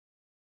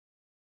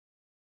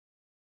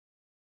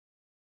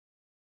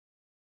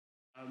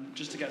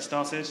Just to get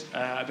started,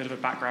 a bit of a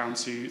background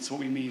to what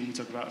we mean when we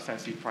talk about fair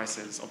food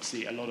prices.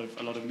 Obviously, a lot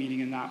of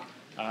meaning in that,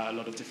 a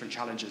lot of different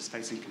challenges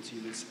facing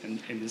consumers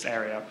in this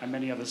area and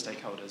many other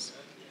stakeholders.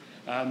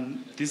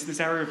 This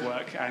area of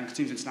work, and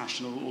Consumers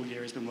International all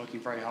year has been working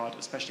very hard,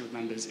 especially with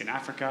members in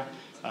Africa,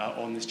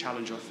 on this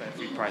challenge of fair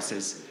food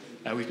prices.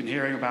 We've been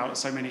hearing about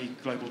so many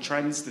global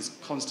trends, this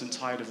constant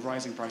tide of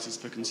rising prices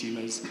for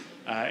consumers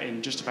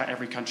in just about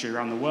every country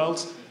around the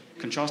world,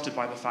 contrasted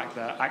by the fact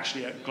that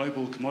actually at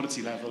global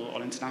commodity level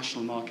on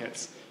international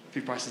markets,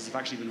 food prices have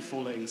actually been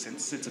falling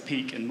since a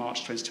peak in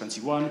March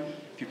 2021.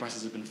 Food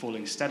prices have been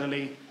falling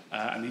steadily,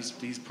 and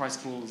these price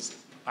falls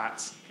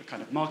at a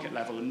kind of market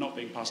level are not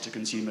being passed to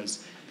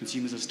consumers.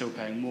 Consumers are still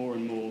paying more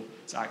and more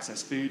to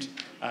access food,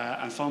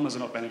 and farmers are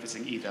not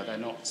benefiting either. They're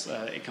not.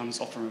 Incomes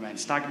often remain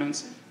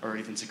stagnant or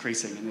even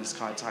decreasing in this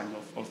kind of time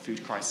of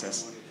food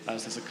crisis. So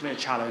there's a clear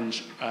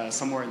challenge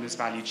somewhere in this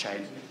value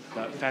chain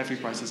that fair food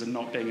prices are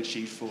not being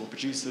achieved for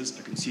producers,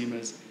 for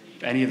consumers,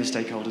 for any of the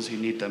stakeholders who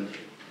need them.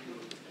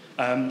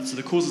 So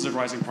the causes of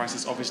rising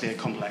prices obviously are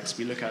complex.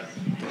 We look at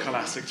the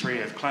classic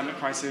three of climate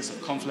crisis,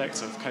 of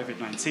conflict, of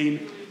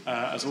COVID-19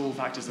 as all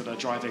factors that are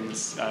driving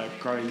this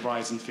growing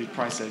rise in food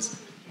prices.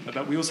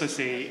 But we also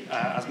see,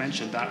 as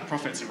mentioned, that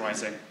profits are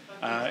rising.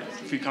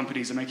 Food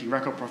companies are making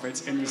record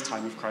profits in this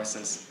time of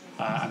crisis.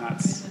 And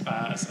that's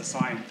a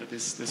sign that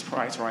this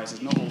price rise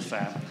is not all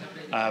fair.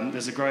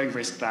 There's a growing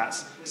risk that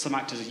some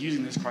actors are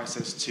using this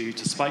crisis to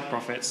spike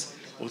profits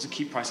or to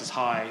keep prices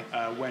high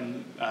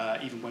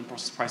even when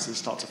prices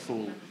start to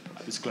fall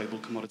at this global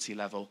commodity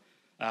level.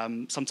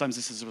 Sometimes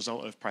this is a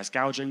result of price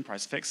gouging,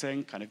 price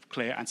fixing, kind of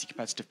clear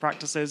anti-competitive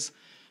practices,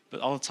 but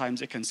other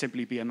times it can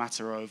simply be a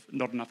matter of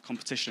not enough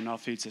competition in our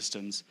food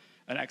systems,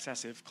 an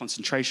excessive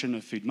concentration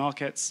of food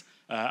markets,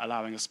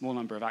 allowing a small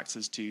number of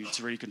actors to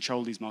really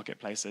control these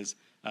marketplaces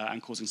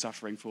and causing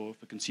suffering for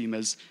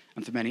consumers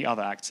and for many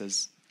other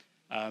actors.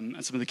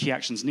 And some of the key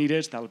actions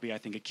needed, that would be, I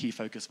think, a key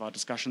focus of our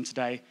discussion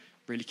today.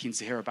 Really keen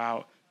to hear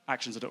about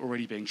actions that are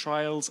already being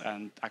trialed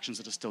and actions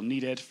that are still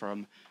needed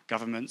from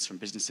governments, from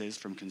businesses,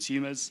 from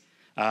consumers.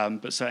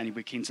 But certainly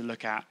we're keen to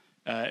look at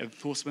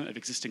enforcement of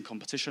existing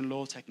competition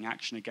law, taking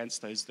action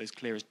against those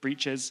clearest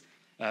breaches,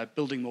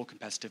 building more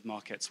competitive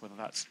markets, whether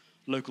that's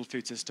local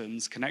food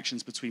systems,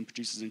 connections between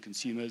producers and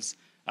consumers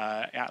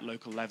at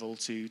local level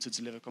to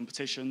deliver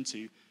competition,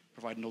 to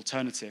provide an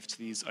alternative to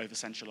these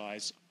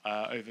over-centralized,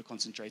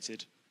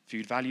 over-concentrated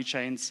food value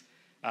chains,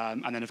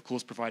 and then, of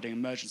course, providing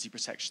emergency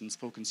protections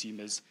for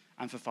consumers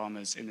and for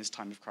farmers in this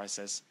time of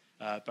crisis,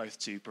 both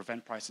to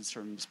prevent prices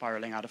from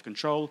spiraling out of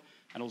control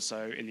and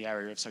also in the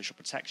area of social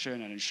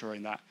protection and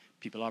ensuring that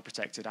people are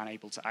protected and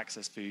able to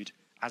access food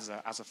as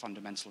a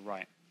fundamental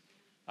right.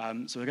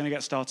 So we're going to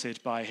get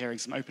started by hearing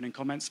some opening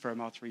comments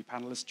from our three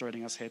panelists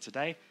joining us here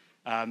today.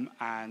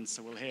 And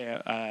so we'll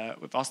hear,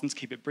 we've asked them to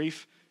keep it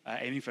brief,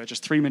 aiming for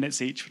just 3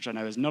 minutes each, which I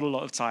know is not a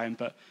lot of time,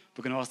 but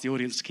we're going to ask the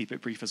audience to keep it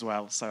brief as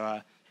well.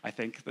 So I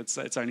think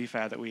it's only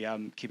fair that we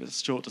keep it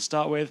short to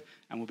start with,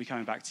 and we'll be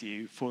coming back to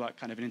you for that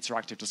kind of an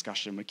interactive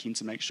discussion. We're keen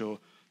to make sure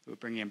that we're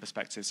bringing in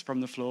perspectives from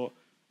the floor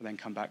and then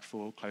come back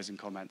for closing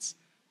comments.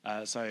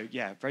 So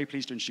yeah, very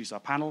pleased to introduce our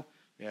panel.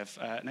 We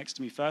have next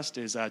to me first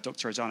is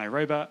Dr. Ozane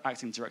Roba,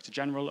 Acting Director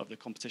General of the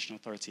Competition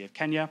Authority of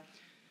Kenya.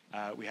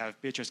 We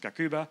have Beatrice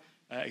Gakuba,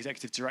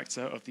 Executive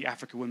Director of the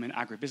Africa Women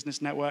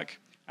Agribusiness Network,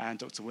 and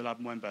Dr. Willard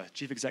Mwemba,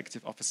 Chief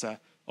Executive Officer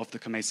of the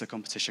COMESA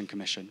Competition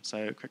Commission.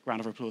 So a quick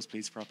round of applause,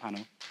 please, for our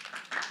panel.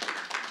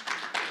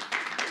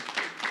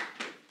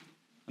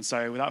 And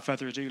so without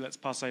further ado, let's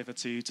pass over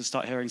to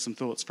start hearing some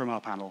thoughts from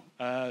our panel.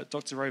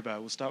 Dr. Roba,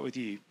 we'll start with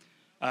you.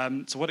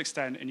 To what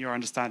extent, in your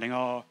understanding,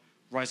 are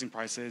rising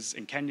prices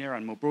in Kenya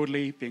and more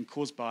broadly being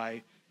caused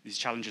by these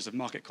challenges of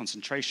market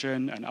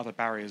concentration and other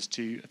barriers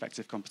to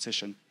effective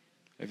competition?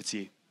 Over to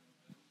you.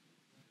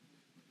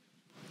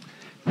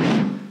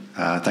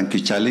 Thank you,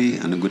 Charlie,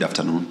 and good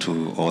afternoon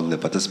to all the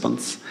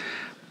participants.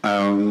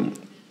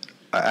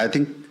 I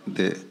think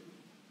there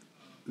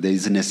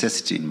is a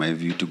necessity, in my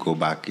view, to go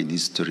back in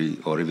history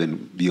or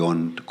even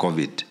beyond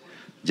COVID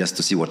just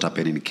to see what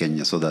happened in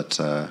Kenya so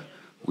that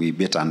we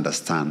better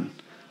understand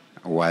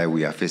why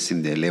we are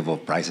facing the level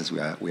of prices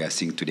we are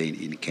seeing today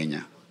in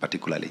Kenya,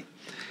 particularly.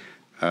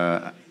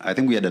 I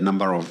think we had a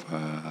number of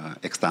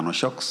external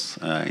shocks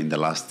in the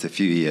last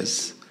few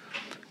years,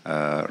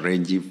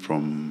 ranging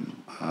from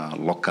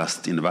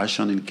locust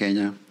invasion in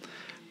Kenya.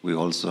 We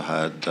also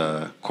had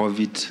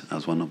COVID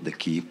as one of the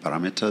key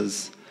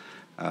parameters.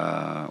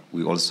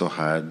 We also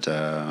had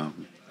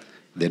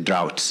the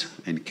drought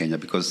in Kenya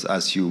because,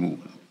 as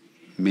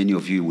many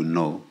of you will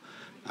know,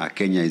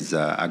 Kenya is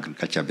an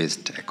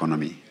agriculture-based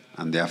economy,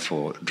 and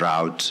therefore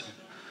drought,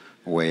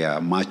 where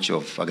much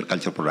of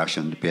agricultural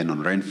production depends on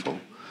rainfall,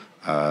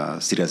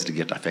 seriously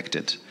get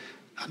affected.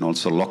 And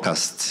also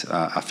locusts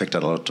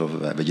affected a lot of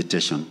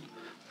vegetation,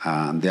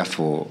 and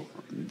therefore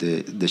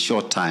the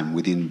short time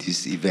within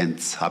these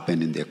events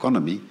happened in the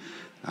economy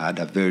had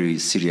a very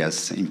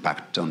serious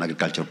impact on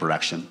agricultural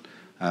production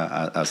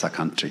as a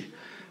country.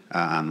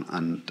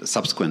 And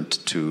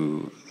subsequent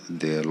to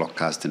the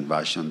locust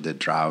invasion, the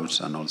drought,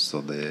 and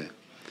also the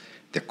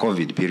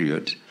COVID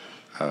period,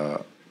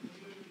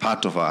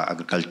 part of our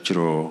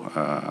agricultural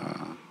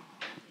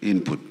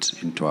input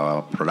into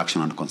our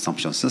production and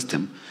consumption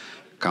system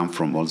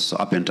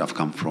happen to have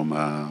come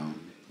from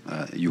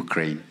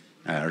Ukraine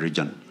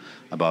region.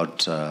 About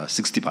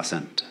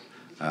 60%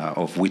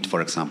 of wheat,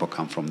 for example,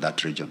 come from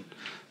that region.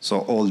 So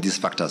all these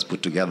factors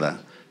put together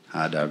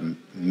had a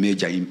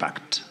major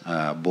impact,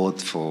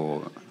 both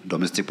for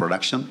domestic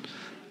production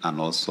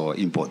and also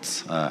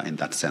imports in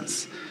that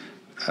sense.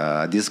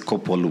 This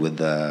coupled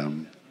with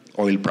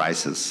oil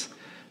prices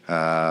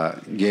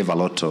gave a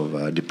lot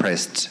of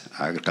depressed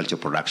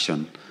agricultural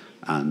production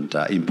and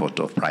import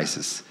of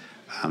prices.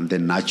 And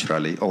then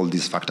naturally, all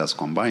these factors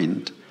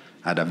combined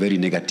had a very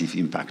negative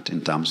impact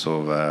in terms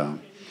of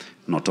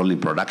not only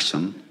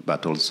production,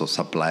 but also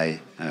supply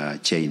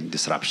chain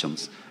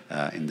disruptions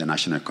in the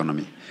national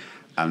economy.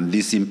 And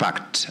this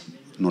impact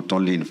not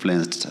only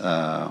influenced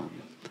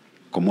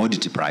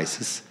commodity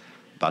prices,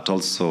 but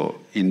also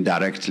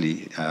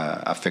indirectly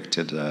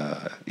affected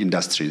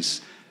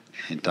industries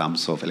in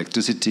terms of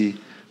electricity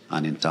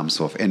and in terms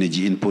of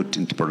energy input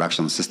into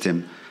production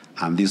system.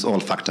 And these all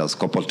factors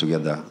coupled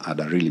together had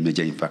a really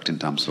major impact in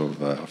terms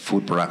of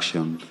food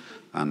production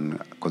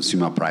and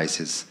consumer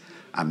prices.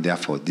 And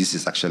therefore, this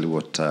is actually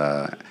what,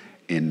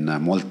 in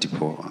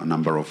multiple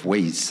number of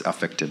ways,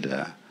 affected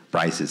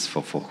prices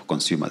for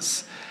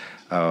consumers.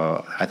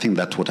 I think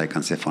that's what I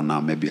can say for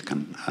now. Maybe I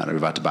can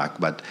revert back.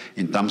 But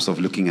in terms of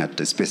looking at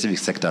the specific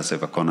sectors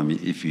of economy,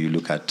 if you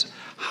look at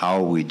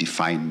how we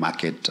define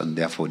market and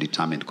therefore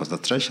determine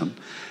concentration,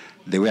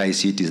 the way I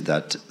see it is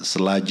that it's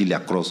largely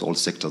across all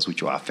sectors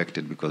which were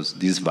affected, because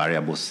these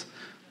variables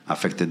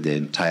affected the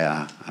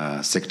entire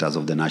sectors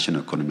of the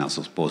national economy as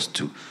opposed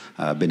to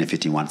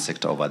benefiting one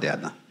sector over the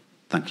other.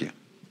 Thank you.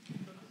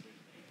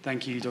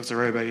 Thank you, Dr.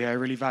 Roba. Yeah, a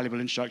really valuable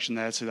introduction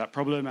there to that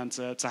problem and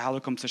to how the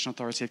Competition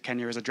Authority of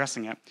Kenya is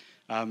addressing it.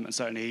 And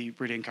certainly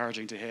really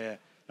encouraging to hear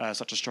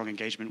such a strong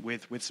engagement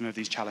with some of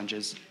these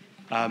challenges.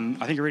 I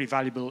think a really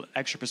valuable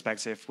extra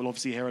perspective. We'll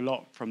obviously hear a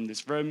lot from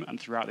this room and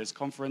throughout this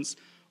conference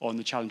on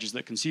the challenges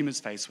that consumers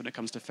face when it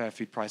comes to fair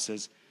food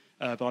prices.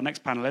 But our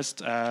next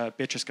panelist,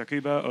 Beatrice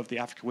Kakuba of the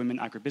Africa Women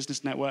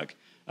Agribusiness Network,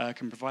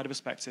 can provide a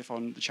perspective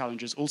on the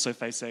challenges also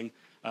facing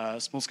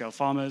small-scale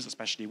farmers,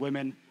 especially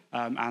women,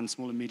 and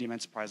small and medium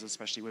enterprises,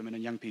 especially women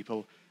and young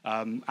people,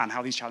 and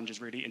how these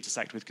challenges really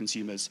intersect with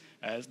consumers.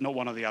 It's not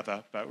one or the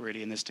other, but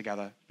really in this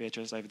together.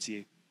 Beatrice, over to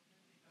you.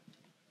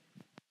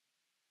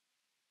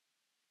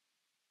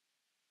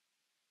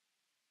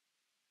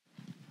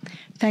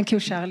 Thank you,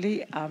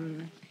 Charlie.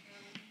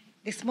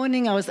 This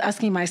morning, I was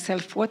asking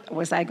myself, what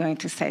was I going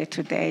to say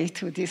today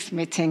to this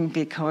meeting?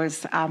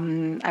 Because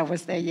I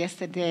was there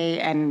yesterday,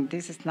 and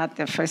this is not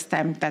the first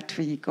time that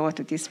we go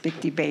to these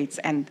big debates.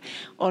 And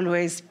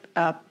always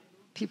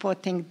people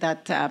think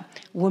that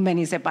women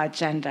is about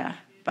gender.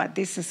 But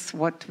this is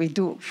what we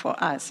do for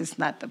us. It's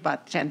not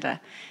about gender.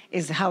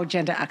 It's how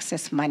gender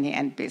access money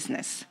and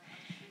business.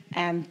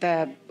 And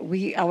our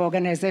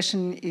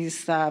organization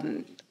is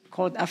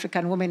called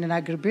African Women in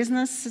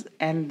Agribusiness,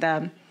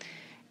 and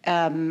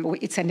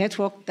it's a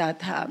network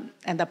that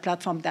and a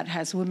platform that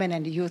has women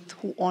and youth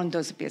who own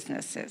those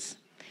businesses.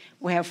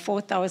 We have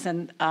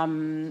 4,000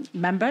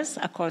 members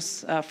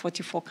across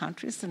 44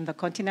 countries in the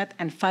continent,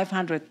 and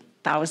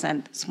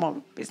 500,000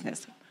 small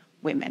business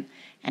women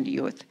and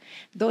youth.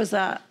 Those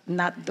are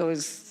not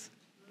those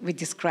we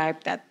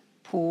describe that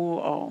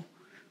poor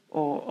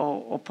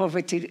or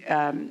poverty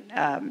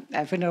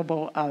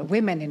vulnerable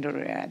women in the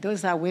area.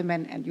 Those are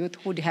women and youth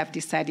who have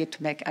decided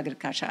to make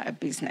agriculture a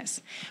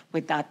business,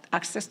 with that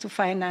access to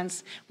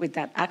finance, with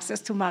that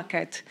access to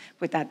market,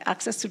 with that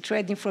access to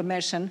trade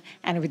information,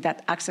 and with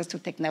that access to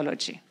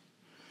technology.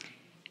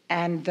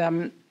 And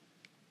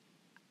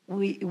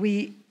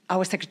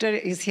our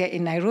secretary is here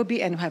in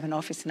Nairobi, and we have an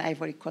office in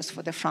Ivory Coast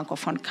for the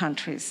Francophone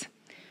countries.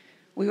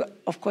 We,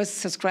 of course,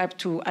 subscribe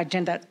to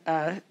Agenda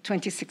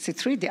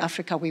 2063, the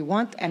Africa we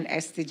want, and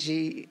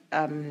SDG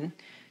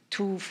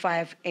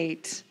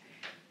 258.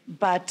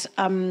 But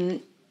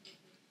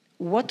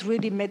what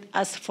really made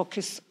us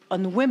focus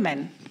on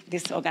women,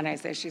 this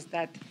organization, is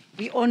that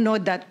we all know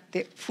that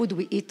the food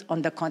we eat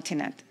on the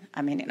continent,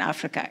 I mean, in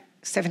Africa,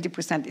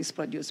 70% is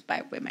produced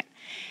by women.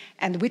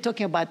 And we're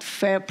talking about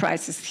fair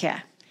prices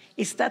here.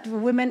 It's that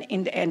women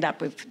end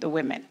up with the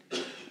women,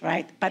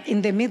 right? But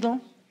in the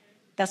middle,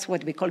 that's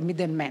what we call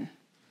middlemen.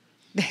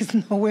 There's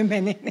no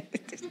women in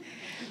it.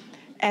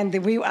 And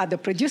we are the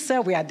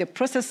producer, we are the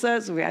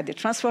processors, we are the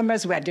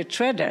transformers, we are the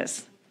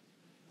traders.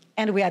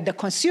 And we are the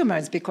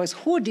consumers, because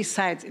who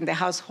decides in the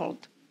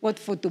household what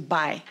food to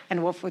buy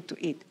and what food to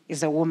eat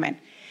is a woman.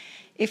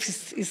 If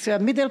it's a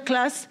middle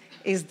class,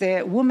 is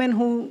the woman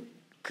who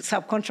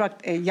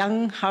subcontract a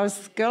young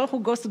house girl who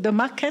goes to the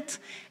market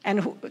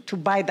and to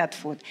buy that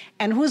food.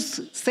 And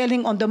who's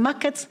selling on the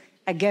markets?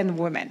 Again,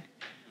 women.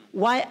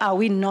 Why are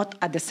we not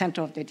at the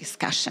center of the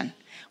discussion?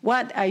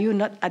 Why are you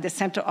not at the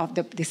center of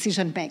the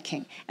decision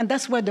making? And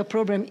that's where the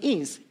problem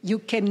is. You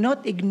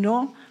cannot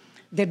ignore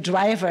the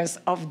drivers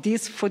of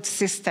these food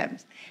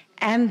systems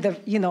and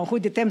who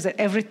determines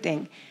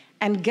everything,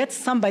 and get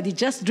somebody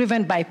just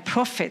driven by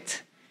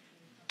profit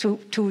to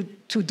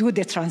do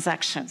the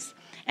transactions.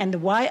 And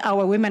why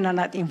our women are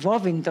not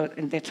involved in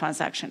the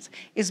transactions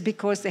is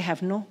because they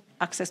have no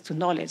access to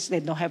knowledge. They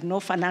don't have no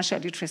financial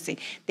literacy.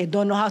 They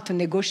don't know how to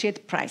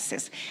negotiate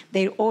prices.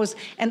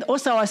 And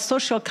also our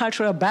social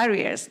cultural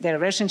barriers, the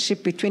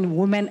relationship between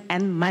women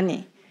and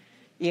money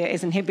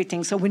is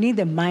inhibiting. So we need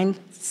a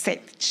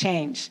mindset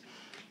change.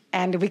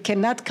 And we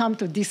cannot come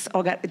to this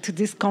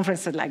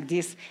conferences like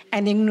this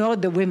and ignore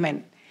the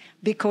women,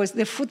 because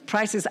the food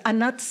prices are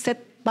not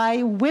set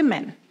by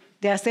women.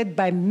 They are set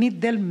by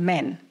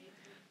middlemen.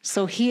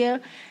 So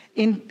here,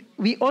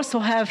 we also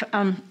have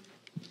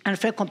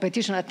unfair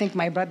competition. I think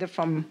my brother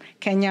from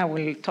Kenya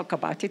will talk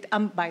about it.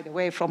 I'm, by the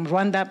way, from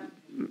Rwanda,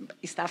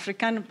 East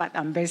African, but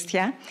I'm based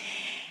here.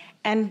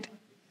 And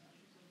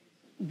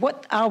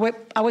what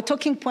our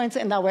talking points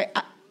and our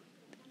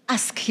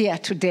ask here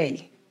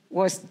today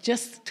was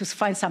just to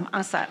find some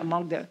answer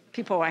among the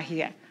people who are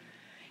here,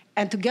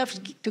 and to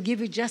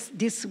give you just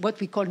this, what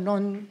we call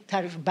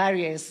non-tariff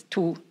barriers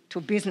to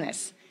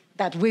business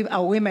that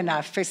our women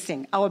are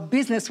facing, our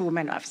business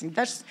women are facing.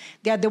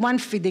 They are the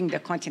ones feeding the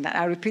continent.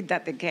 I repeat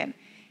that again.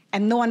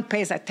 And no one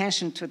pays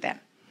attention to them.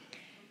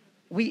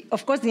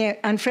 Of course, the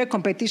unfair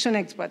competition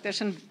and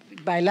exploitation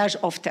by large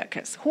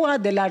off-takers. Who are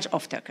the large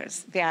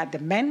off-takers? They are the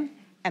men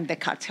and the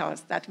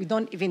cartels that we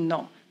don't even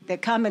know. They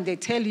come and they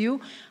tell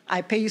you,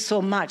 I pay you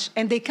so much.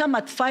 And they come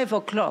at 5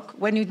 o'clock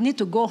when you need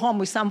to go home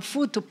with some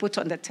food to put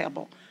on the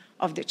table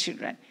of the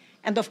children.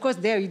 And of course,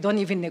 there you don't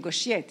even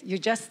negotiate. You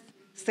just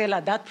sell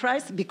at that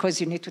price because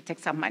you need to take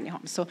some money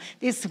home. So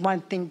this is one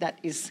thing that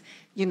is,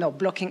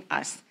 blocking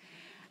us.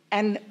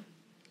 And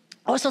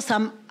also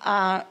some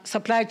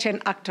supply chain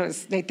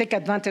actors, they take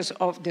advantage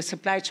of the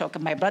supply choke.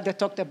 My brother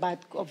talked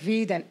about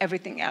COVID and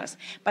everything else.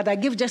 But I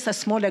give just a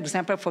small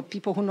example for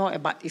people who know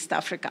about East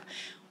Africa.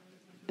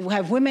 We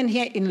have women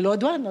here in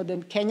Lodwar,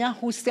 northern Kenya,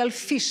 who sell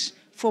fish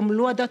from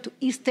Lodwar to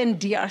eastern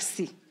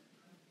DRC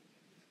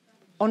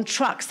on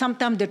truck.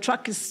 Sometimes the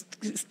truck is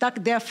stuck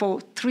there for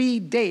 3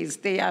 days.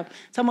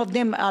 Some of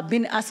them are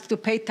being asked to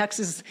pay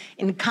taxes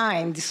in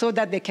kind so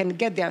that they can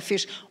get their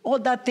fish. All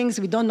that things,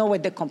 we don't know where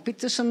the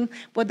competition,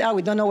 we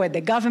don't know where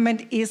the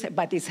government is,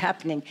 but it's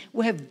happening.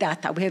 We have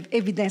data, we have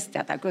evidence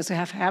data, because we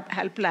have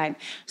helpline.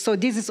 So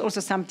this is also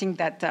something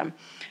that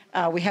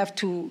we have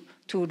to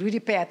really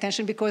pay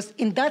attention, because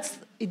in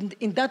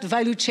that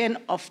value chain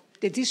of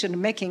decision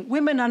making,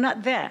 women are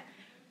not there.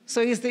 So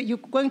is that you're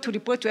going to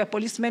report to a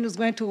policeman who's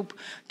going to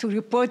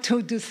report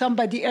to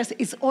somebody else?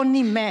 It's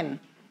only men.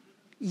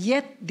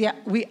 Yet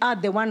we are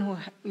the one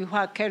who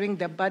are carrying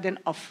the burden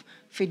of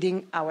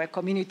feeding our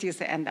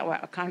communities and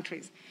our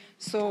countries.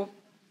 So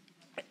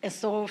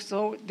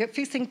the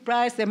fixing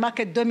price, the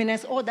market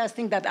dominance, all those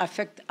things that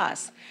affect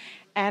us.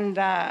 And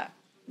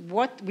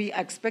what we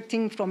are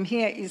expecting from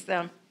here is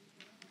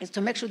to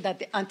make sure that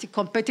the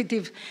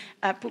anti-competitive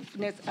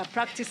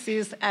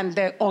practices and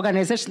the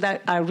organizations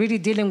that are really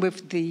dealing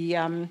with the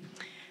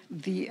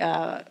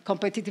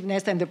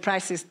competitiveness and the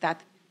prices, that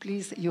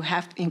please, you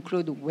have to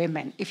include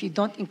women. If you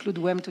don't include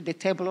women to the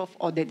table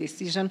or the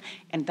decision,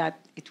 and that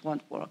it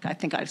won't work. I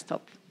think I'll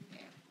stop.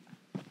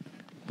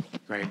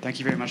 Great, thank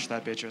you very much for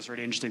that, Beatrice. It's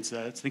really interesting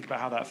to think about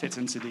how that fits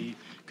into the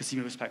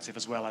consumer perspective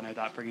as well. I know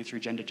that bringing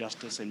through gender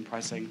justice in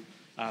pricing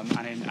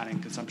and in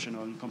consumption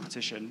and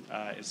competition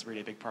is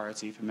really a big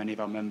priority for many of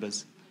our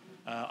members.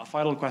 Our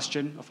final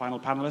question, our final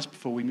panelist,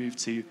 before we move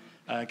to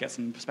get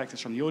some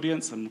perspectives from the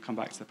audience, and we'll come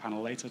back to the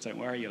panel later, don't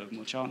worry, you'll have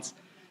more chance,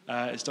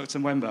 is Dr.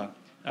 Mwemba.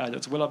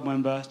 Dr. Willard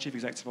Mwemba, Chief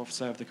Executive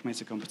Officer of the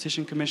Community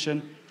Competition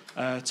Commission.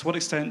 To what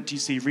extent do you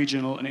see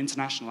regional and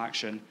international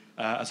action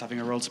as having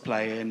a role to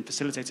play in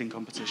facilitating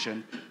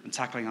competition and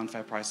tackling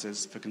unfair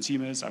prices for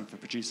consumers and for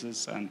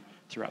producers and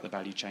throughout the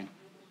value chain?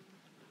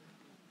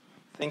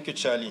 Thank you,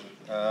 Charlie.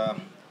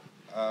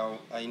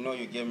 I know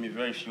you gave me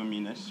very few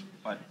minutes,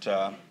 but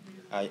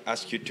I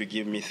ask you to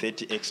give me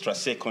 30 extra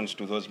seconds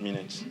to those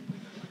minutes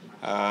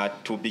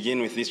to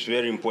begin with this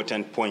very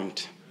important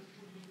point,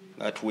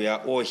 that we are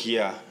all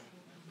here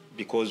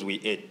because we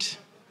ate.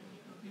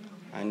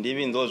 And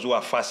even those who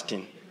are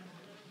fasting,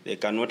 they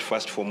cannot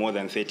fast for more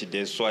than 30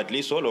 days. So at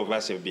least all of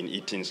us have been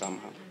eating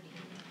somehow.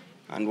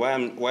 And why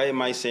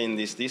am I saying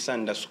this? This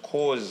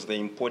underscores the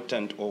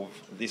importance of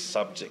this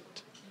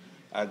subject,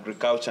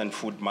 agriculture and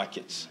food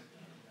markets.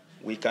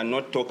 We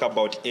cannot talk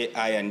about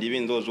AI, and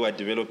even those who are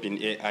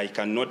developing AI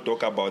cannot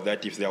talk about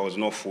that if there was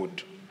no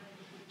food.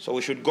 So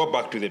we should go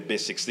back to the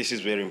basics. This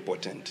is very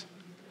important.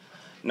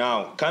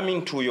 Now,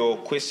 coming to your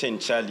question,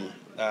 Charlie,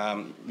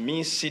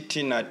 me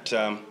sitting at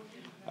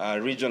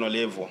regional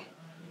level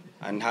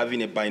and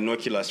having a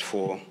binoculars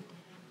for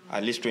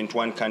at least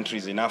 21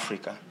 countries in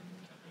Africa,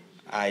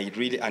 I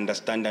really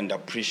understand and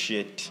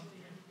appreciate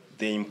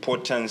the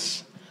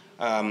importance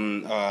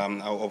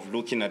of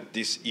looking at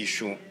this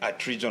issue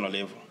at regional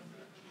level.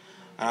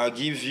 I'll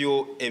give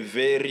you a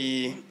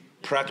very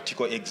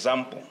practical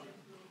example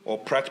or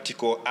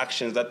practical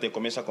actions that the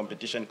Commercial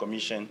Competition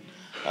Commission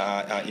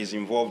is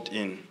involved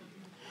in.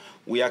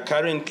 We are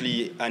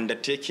currently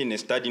undertaking a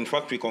study. In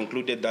fact, we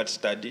concluded that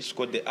study. It's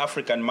called the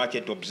African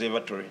Market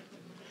Observatory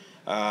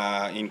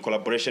in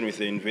collaboration with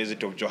the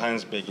University of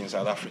Johannesburg in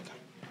South Africa.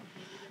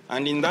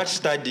 And in that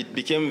study, it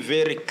became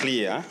very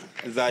clear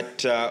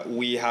that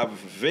we have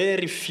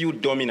very few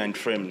dominant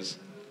firms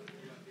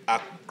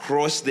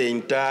across the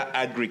entire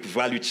agric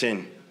value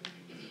chain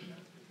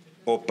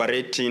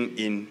operating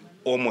in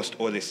almost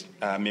all the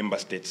member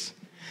states.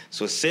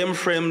 So same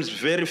firms,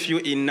 very few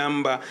in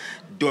number,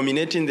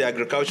 dominating the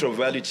agricultural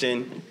value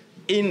chain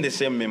in the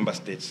same member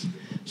states.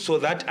 So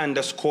that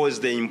underscores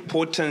the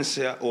importance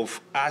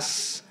of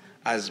us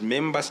as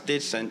member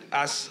states and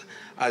us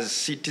as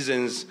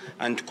citizens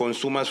and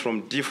consumers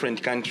from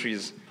different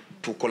countries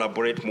to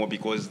collaborate more,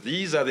 because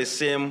these are the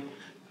same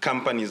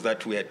companies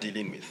that we are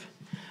dealing with.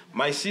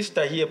 My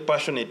sister here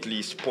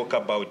passionately spoke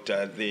about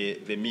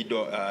the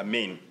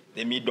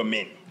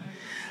middlemen.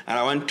 And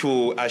I want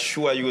to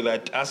assure you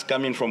that us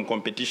coming from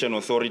competition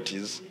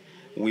authorities,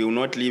 we will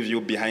not leave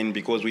you behind,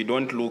 because we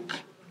don't look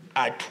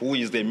at who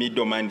is the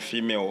middleman,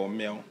 female or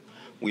male.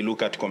 We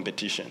look at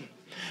competition.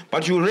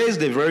 But you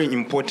raised a very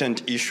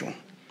important issue,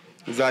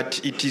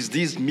 that it is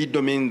these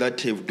middlemen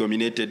that have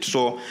dominated.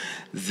 So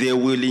they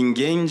will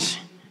engage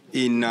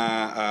in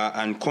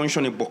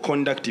unconscionable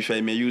conduct, if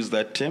I may use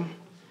that term,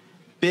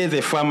 pay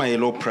the farmer a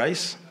low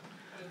price,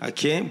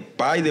 okay,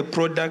 buy the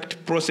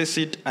product, process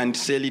it, and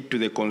sell it to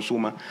the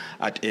consumer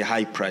at a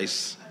high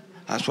price.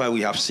 That's why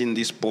we have seen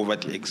this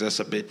poverty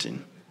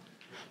exacerbating.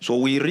 So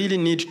we really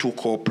need to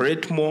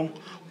cooperate more.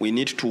 We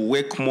need to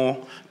work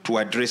more to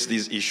address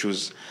these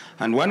issues.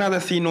 And one other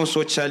thing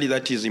also, Charlie,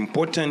 that is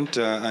important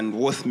and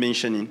worth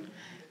mentioning,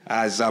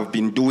 as I've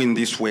been doing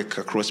this work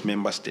across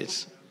member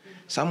states,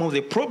 some of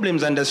the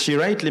problems, and as she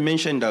rightly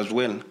mentioned as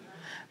well,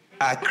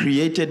 are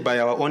created by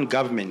our own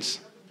governments.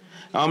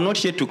 Now, I'm not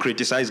here to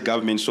criticize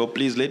governments, so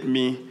please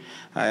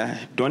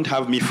don't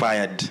have me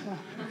fired,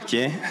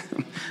 okay?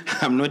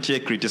 I'm not here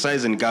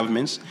criticizing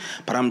governments,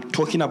 but I'm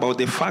talking about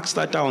the facts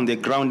that are on the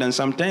ground, and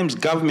sometimes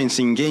governments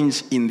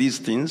engage in these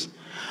things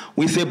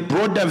with a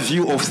broader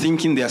view of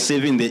thinking they are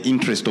saving the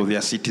interest of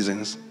their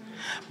citizens.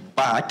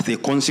 But the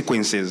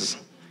consequences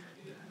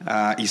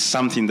is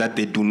something that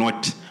they do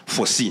not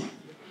foresee.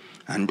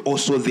 And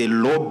also the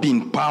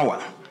lobbying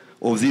power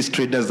of these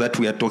traders that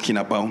we are talking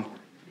about.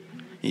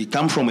 He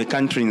comes from a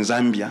country in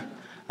Zambia,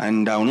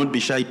 and I will not be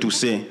shy to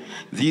say,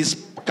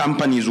 these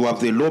companies who have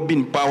the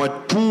lobbying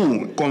power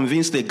to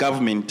convince the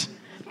government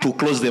to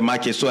close the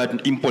market so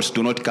that imports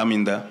do not come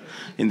in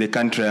the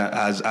country,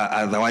 as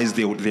otherwise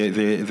they will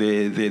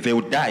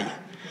die.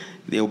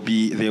 They'll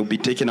be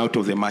taken out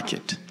of the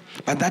market.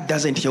 But that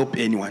doesn't help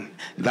anyone.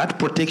 That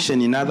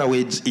protection, in other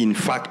words, in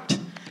fact,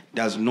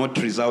 does not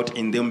result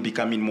in them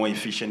becoming more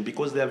efficient,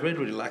 because they are very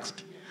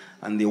relaxed.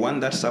 And the one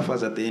that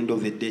suffers at the end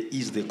of the day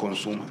is the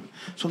consumer.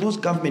 So those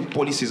government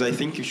policies, I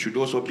think it should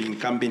also be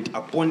incumbent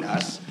upon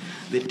us,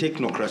 the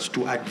technocrats,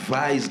 to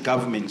advise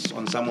governments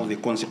on some of the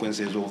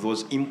consequences of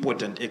those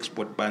import and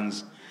export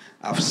bans.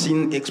 I've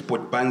seen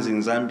export bans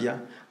in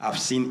Zambia. I've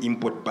seen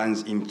import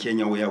bans in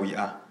Kenya, where we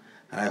are.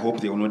 And I hope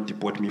they will not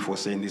deport me for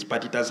saying this,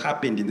 but it has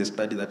happened in the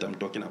study that I'm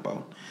talking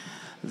about.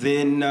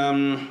 Then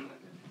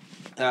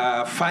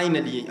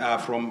finally,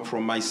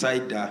 from my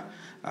side,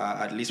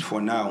 at least for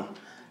now,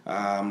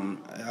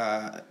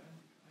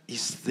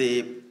 is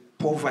the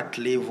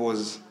poverty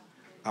levels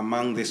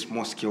among the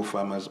small-scale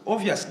farmers.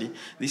 Obviously,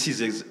 this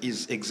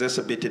is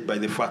exacerbated by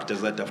the factors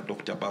that I've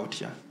talked about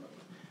here.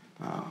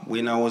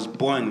 When I was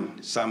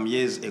born some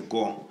years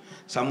ago,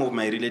 some of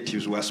my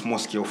relatives were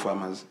small-scale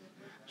farmers.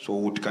 So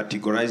we would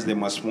categorize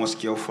them as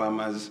small-scale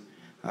farmers,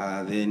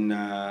 then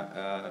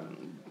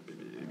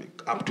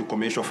up to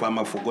commercial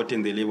farmer,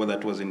 forgotten the level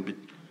that was in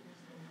between.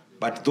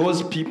 But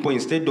those people,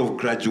 instead of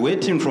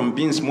graduating from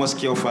being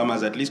small-scale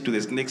farmers, at least to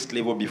the next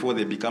level before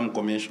they become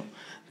commercial,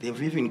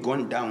 they've even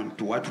gone down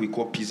to what we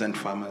call peasant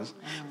farmers,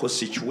 because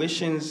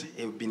situations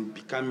have been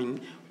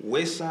becoming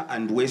worse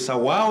and worse.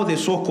 While the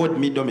so-called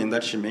middlemen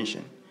that she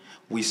mentioned,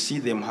 we see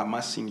them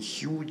amassing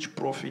huge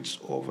profits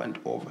over and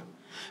over.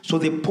 So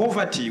the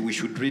poverty, we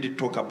should really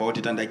talk about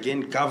it, and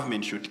again,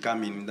 government should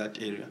come in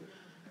that area.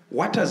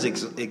 What has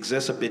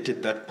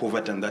exacerbated that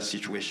poverty and that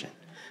situation?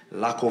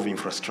 Lack of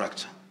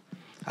infrastructure.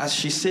 As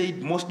she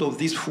said, most of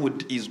this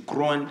food is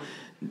grown,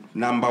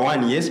 number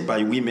one, yes,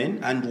 by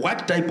women. And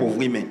what type of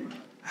women?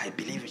 I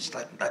believe it's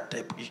that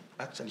type.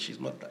 Actually, she's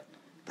not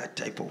that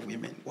type of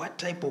women. What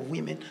type of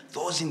women?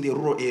 Those in the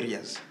rural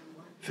areas,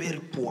 very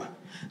poor.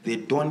 They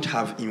don't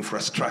have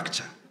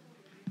infrastructure.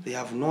 They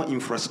have no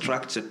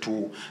infrastructure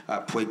to,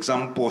 for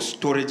example,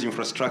 storage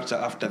infrastructure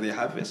after they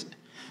harvest.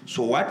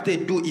 So what they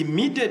do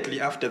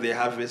immediately after they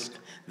harvest,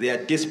 they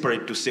are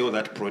desperate to sell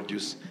that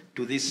produce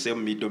to these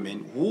same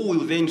middlemen, who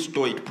will then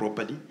store it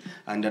properly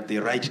and at the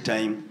right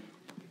time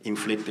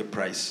inflate the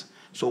price.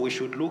 So we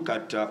should look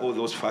at all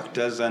those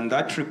factors. And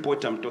that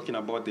report I'm talking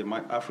about, the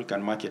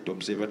African Market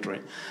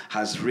Observatory,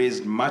 has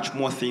raised much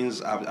more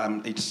things.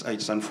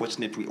 It's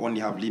unfortunate we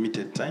only have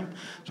limited time,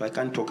 so I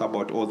can't talk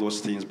about all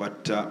those things.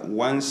 But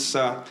once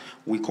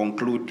we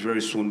conclude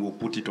very soon, we'll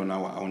put it on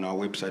our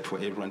website for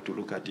everyone to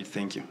look at it.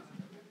 Thank you.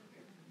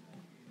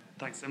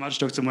 Thanks so much,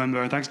 Dr.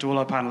 Mwemba, and thanks to all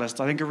our panelists.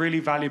 I think a really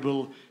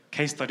valuable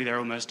case study there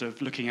almost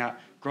of looking at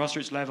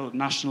grassroots level, at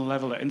national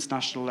level, at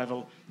international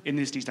level. In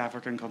this East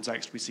African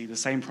context, we see the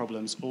same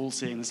problems, all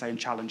seeing the same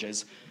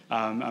challenges,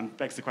 and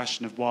begs the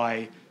question of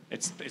why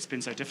it's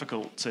been so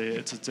difficult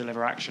to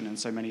deliver action in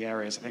so many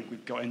areas. I think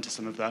we've got into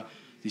some of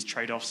these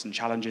trade-offs and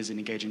challenges in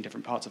engaging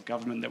different parts of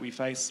government that we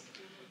face.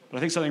 But I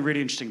think something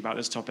really interesting about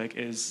this topic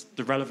is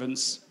the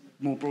relevance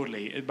more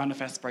broadly. It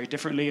manifests very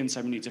differently in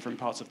so many different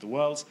parts of the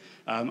world.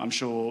 I'm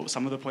sure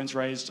some of the points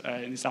raised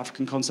in this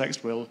African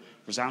context will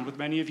resound with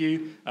many of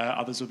you.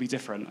 Others will be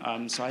different.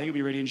 So I think it'd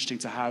be really interesting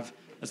to have,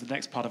 as the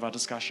next part of our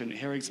discussion,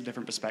 hearing some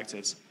different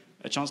perspectives,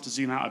 a chance to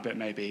zoom out a bit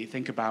maybe,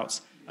 think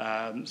about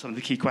some of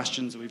the key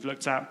questions that we've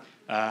looked at.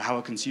 How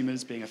are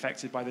consumers being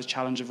affected by this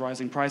challenge of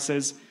rising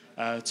prices?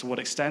 To what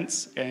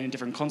extent, in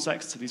different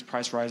contexts, are these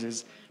price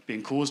rises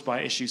being caused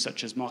by issues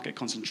such as market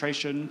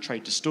concentration,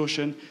 trade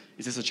distortion?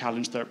 Is this a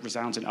challenge that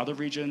resounds in other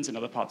regions, in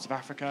other parts of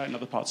Africa, in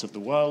other parts of the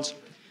world?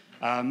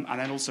 And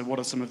then also, what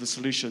are some of the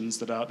solutions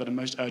that are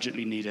most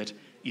urgently needed?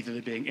 Either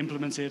they're being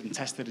implemented and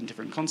tested in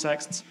different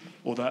contexts,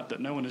 or that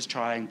no one is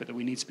trying, but that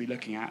we need to be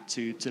looking at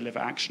to deliver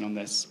action on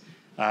this.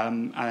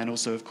 And then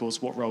also, of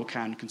course, what role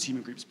can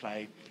consumer groups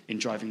play in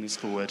driving this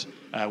forward,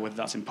 whether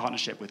that's in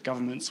partnership with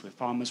governments, with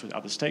farmers, with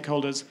other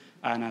stakeholders,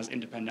 and as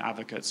independent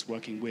advocates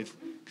working with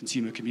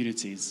consumer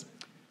communities.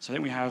 So I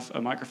think we have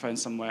a microphone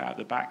somewhere at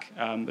the back.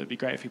 It'd be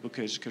great if people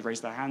could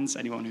raise their hands.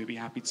 Anyone who would be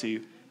happy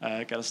to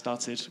get us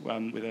started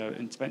with an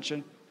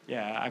intervention.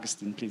 Yeah,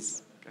 Agustin,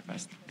 please go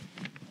first.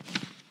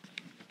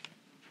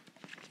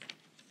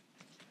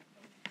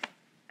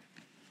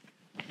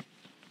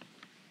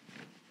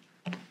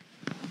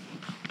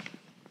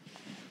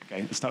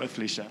 Okay, let's start with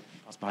Felicia.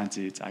 Pass behind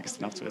to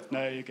Agustin afterwards.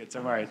 No, you're good.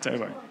 Don't worry.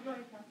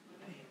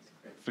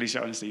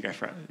 Felicia, honestly, you go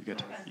for it. You're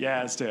good.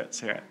 Yeah, let's do it. Let's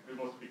hear it.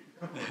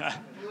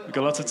 We've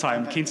got lots of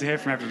time. Keen to hear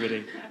from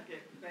everybody.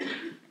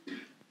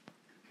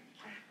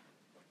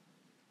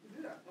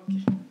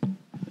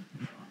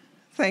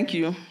 Thank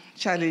you,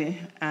 Charlie,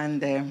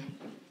 and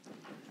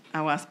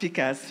our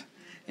speakers.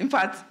 In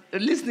fact,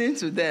 listening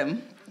to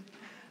them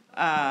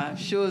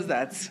shows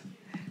that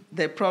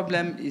the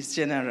problem is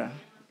general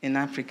in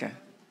Africa,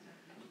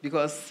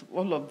 because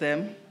all of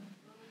them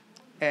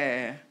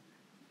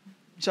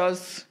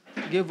just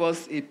gave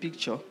us a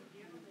picture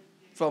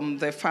from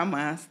the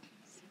farmers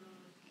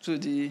to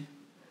the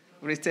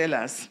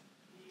retailers.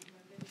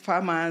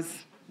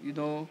 Farmers,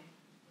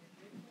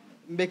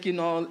 making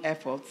all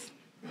efforts,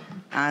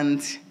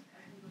 and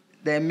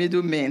the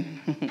middlemen,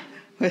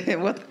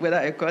 whether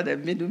I call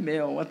them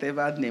middlemen or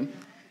whatever name,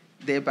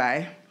 they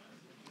buy,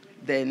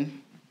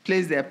 then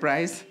place their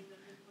price,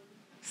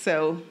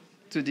 sell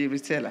to the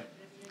retailer.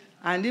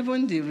 And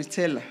even the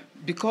retailer,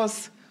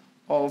 because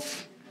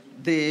of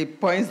the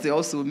points they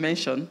also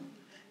mentioned,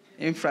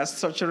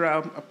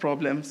 infrastructural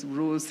problems,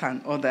 rules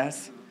and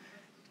others,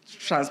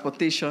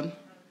 transportation,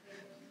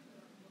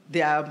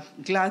 they are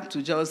glad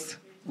to just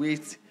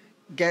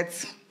get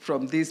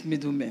from these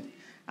middlemen.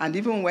 And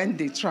even when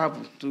they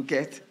travel to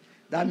get,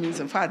 that means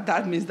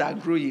they're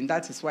growing.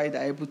 That is why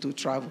they're able to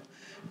travel.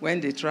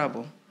 When they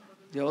travel,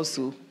 they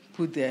also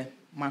put their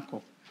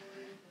markup.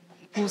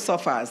 Who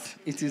suffers?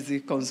 It is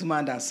the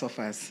consumer that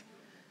suffers.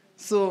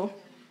 So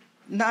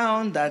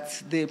now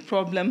that the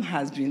problem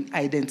has been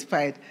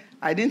identified,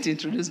 I didn't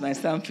introduce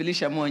myself,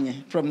 Felicia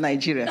Monye from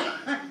Nigeria.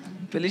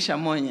 Felicia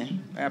Monye,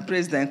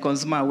 President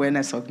Consumer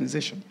Awareness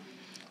Organization.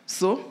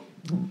 So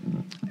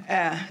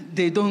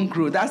they don't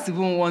grow. That's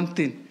even one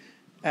thing.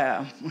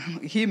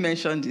 He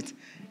mentioned it.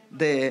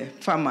 The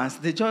farmers,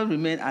 they just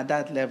remain at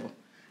that level.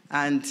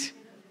 And,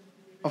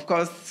 of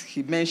course,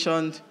 he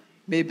mentioned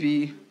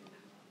maybe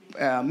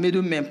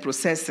middlemen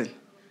processing.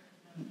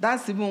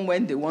 That's even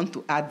when they want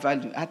to add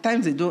value. At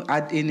times, they don't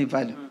add any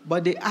value,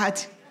 but they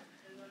add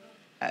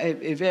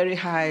a very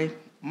high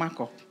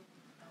markup.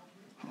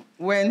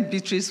 When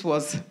Beatrice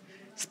was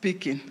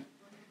speaking,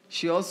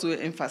 she also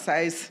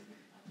emphasized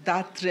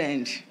that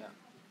trend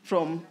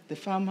from the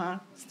farmer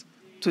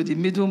to the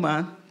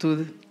middleman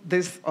to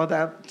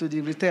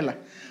the retailer.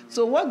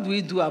 So what do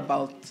we do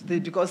about this?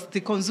 Because the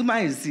consumer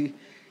is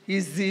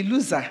the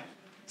loser,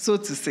 so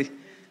to say,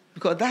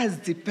 because that's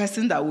the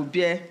person that will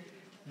bear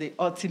the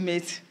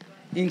ultimate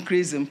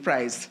increase in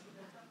price.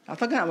 I'm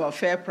talking about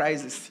fair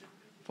prices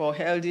for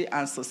healthy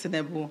and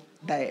sustainable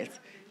diet.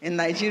 In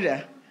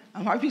Nigeria,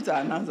 I'm happy to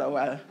announce that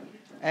we're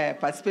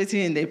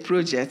participating in a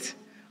project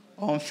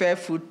on fair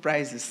food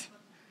prices.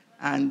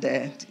 And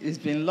it's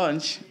been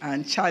launched,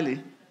 and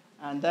Charlie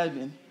and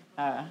Davin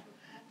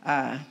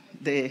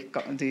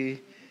the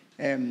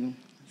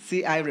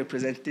CI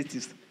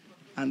representatives,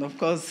 and of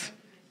course,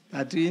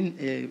 are doing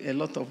a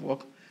lot of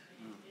work.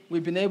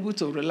 We've been able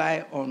to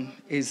rely on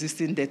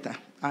existing data.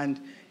 And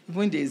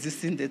even the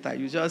existing data,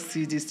 you just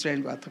see this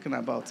trend we are talking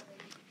about.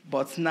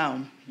 But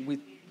now, with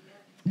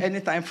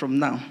any time from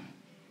now,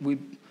 we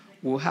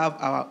will have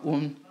our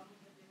own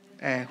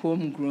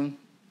homegrown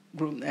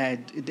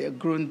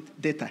grown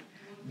data,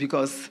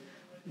 because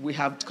we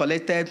have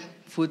collected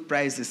food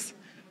prices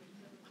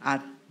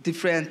at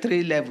different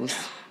 3 levels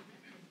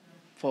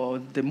for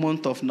the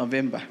month of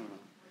November.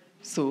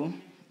 So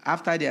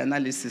after the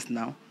analysis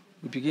now,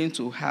 we begin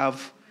to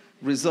have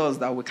results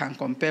that we can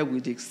compare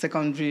with the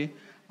secondary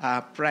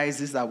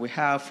prices that we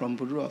have from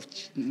Bureau of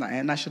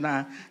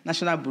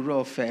National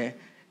Bureau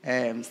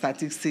of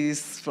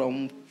Statistics,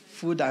 from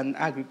Food and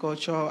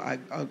Agriculture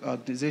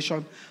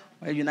Organization,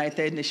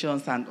 United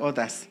Nations, and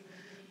others.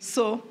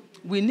 So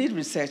we need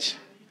research.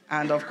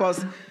 And of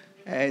course,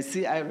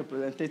 CI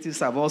representatives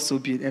have also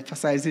been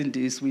emphasizing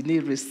this. We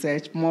need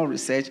research, more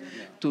research,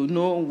 to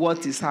know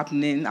what is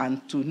happening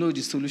and to know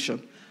the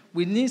solution.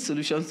 We need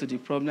solutions to the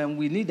problem.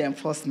 We need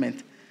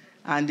enforcement.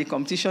 And the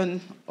competition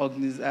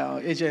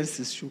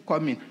agencies should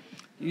come in.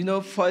 You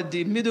know, for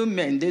the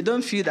middlemen, they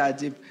don't feel that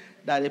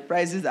the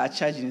prices are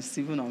charging is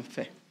even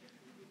unfair.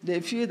 They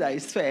feel that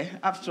it's fair,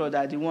 after all,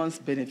 that the ones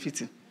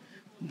benefiting.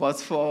 But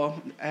for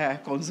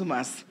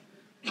consumers,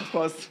 of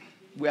course,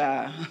 we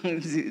are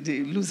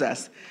the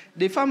losers.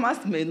 The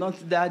farmers may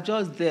not, they are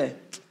just there.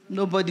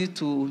 Nobody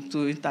to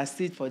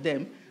intercede for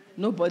them,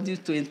 nobody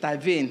to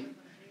intervene,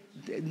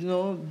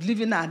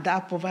 living at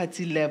that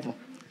poverty level.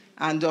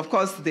 And of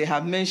course, they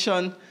have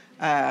mentioned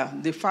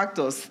the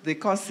factors, the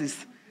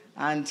causes,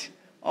 and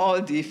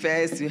all the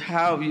effects. You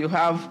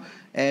have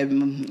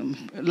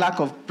lack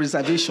of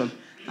preservation.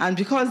 And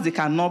because they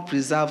cannot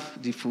preserve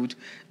the food,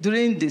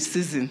 during the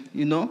season,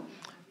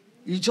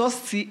 you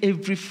just see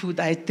every food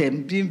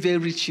item being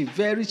very cheap.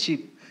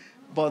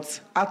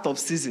 But out of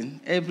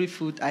season, every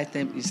food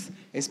item is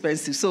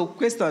expensive. So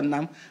question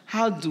now,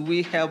 how do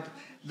we help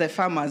the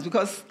farmers?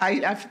 Because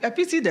I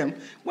pity them.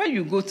 When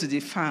you go to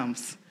the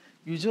farms,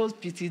 you just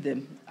pity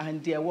them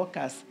and their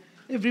workers,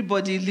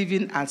 everybody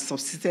living at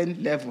subsistence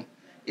level.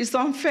 It's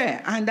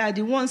unfair, and they're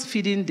the ones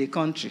feeding the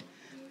country.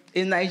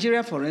 In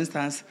Nigeria, for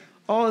instance,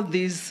 all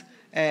these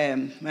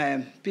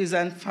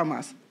peasant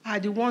farmers are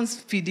the ones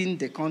feeding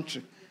the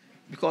country,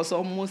 because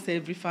almost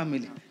every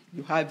family,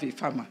 you have a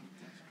farmer,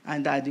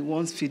 and are the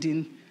ones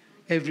feeding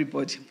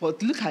everybody.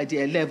 But look at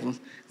their levels.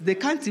 They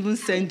can't even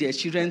send their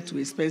children to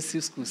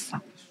expensive schools.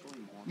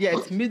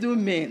 Yet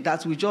middlemen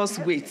that will just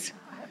wait,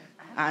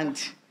 and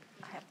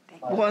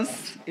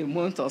once a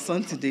month or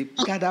something, they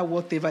gather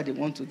whatever they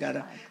want to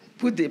gather,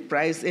 put the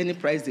price, any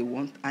price they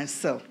want, and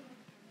sell.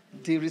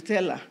 The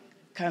retailer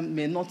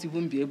may not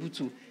even be able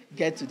to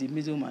get to the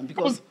middleman,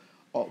 because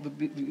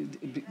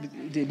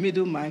the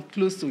middleman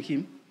close to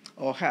him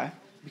or her,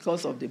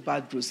 because of the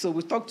bad rules. So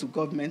we talk to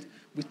government,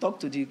 we talk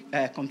to the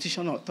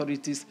competition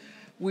authorities,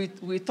 we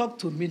talk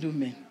to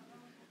middlemen.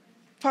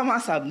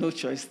 Farmers have no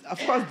choice. Of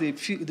course,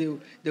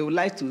 they would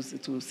like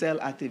to sell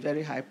at a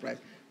very high price.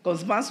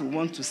 Consumers will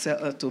want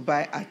to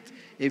buy at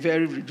a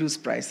very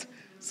reduced price.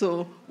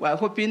 So we're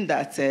hoping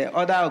that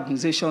other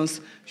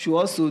organizations should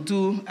also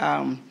do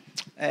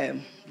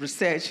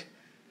research,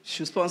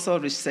 should sponsor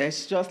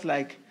research, just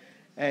like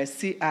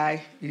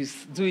CI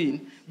is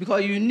doing,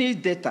 because you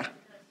need data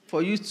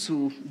for you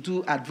to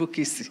do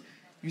advocacy.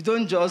 You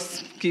don't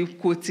just keep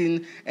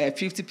quoting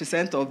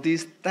 50% of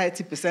this,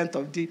 30%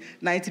 of this,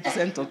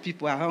 90% of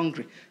people are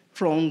hungry.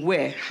 From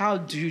where? How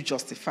do you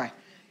justify?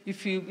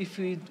 If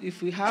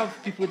we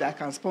have people that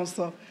can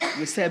sponsor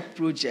research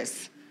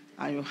projects,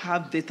 and you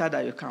have data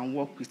that you can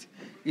work with,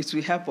 it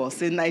will help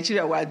us. In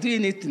Nigeria, we are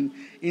doing it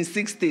in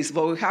 6 days,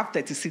 but we have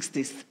 36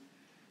 days.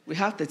 We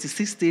have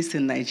 36 days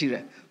in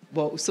Nigeria,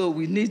 so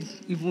we need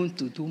even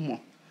to do more.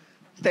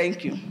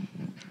 Thank you.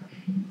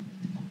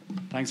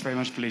 Thanks very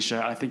much,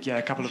 Felicia. I think,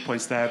 a couple of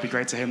points there. It'd be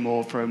great to hear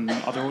more from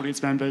other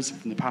audience members,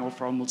 from the panel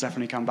from. We'll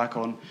definitely come back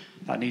on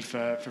that need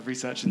for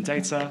research and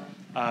data,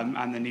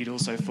 and the need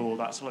also for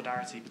that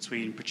solidarity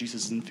between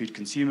producers and food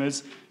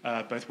consumers,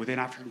 both within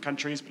African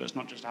countries, but it's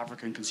not just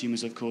African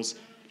consumers, of course,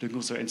 looking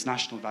also at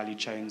international value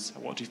chains.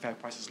 What do fair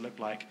prices look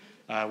like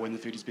when the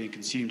food is being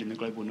consumed in the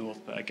global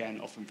north, but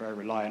again, often very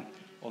reliant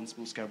on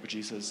small-scale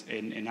producers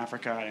in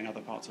Africa and in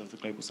other parts of the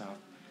global south.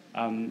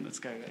 Let's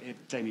go.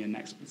 Damien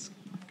next, please.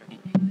 Go.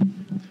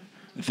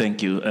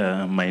 Thank you.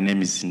 My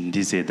name is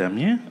Ndize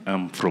Damien.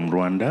 I'm from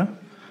Rwanda.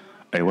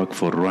 I work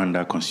for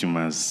Rwanda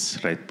Consumers'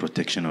 Rights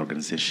Protection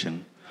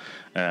Organization.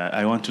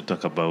 I want to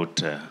talk about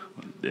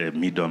the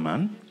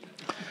middleman.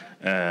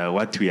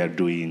 What we are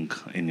doing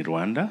in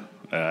Rwanda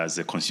as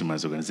a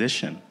consumers'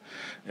 organization.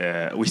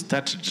 We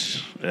started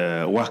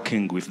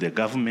working with the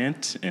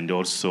government and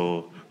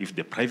also with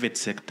the private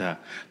sector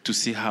to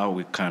see how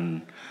we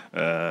can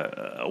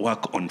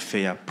work on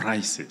fair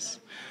prices.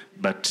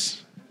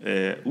 But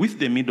with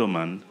the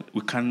middleman,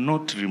 we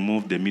cannot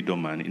remove the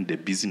middleman in the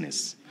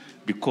business,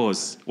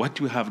 because what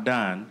we have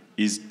done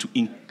is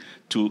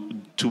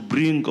to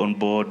bring on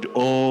board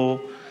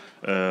all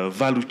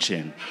value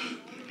chain.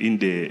 In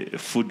the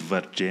food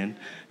value chain,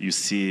 you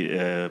see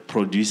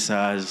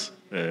producers,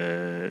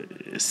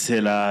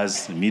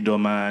 sellers,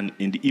 middlemen,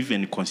 and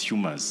even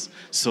consumers.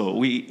 So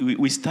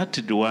we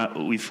started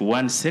with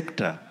one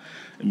sector,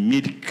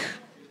 milk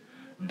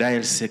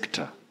dairy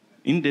sector.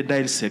 In the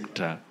dairy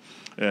sector,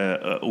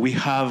 we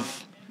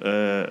have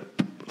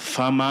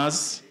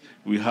farmers,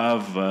 we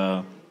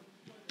have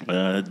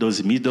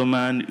those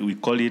middlemen, we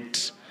call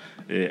it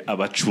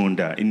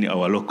abachunda in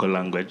our local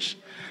language.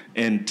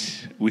 And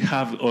we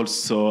have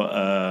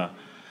also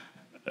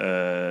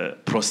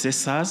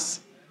processors,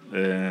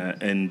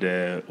 and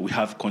we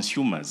have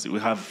consumers. We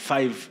have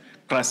 5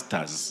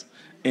 clusters.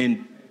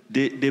 And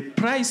the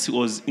price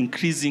was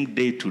increasing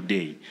day to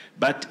day.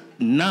 But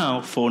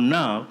now, for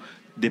now,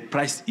 the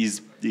price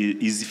is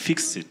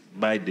fixed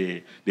by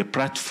the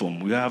platform.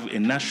 We have a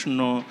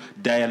national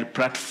dial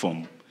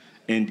platform.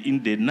 And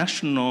in the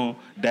national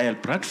dial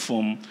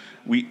platform,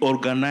 we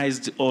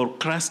organized all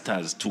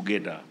clusters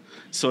together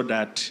so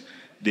that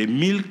the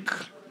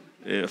milk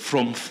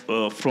from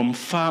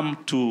farm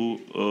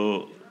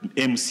to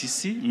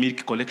MCC,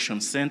 Milk Collection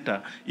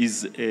Center,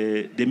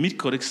 the Milk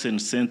Collection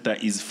Center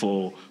is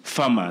for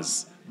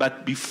farmers.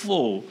 But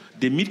before,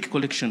 the Milk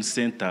Collection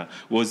Center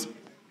was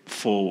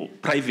for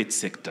private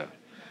sector.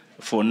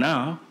 For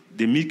now,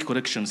 the Milk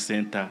Collection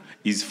Center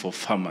is for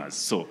farmers.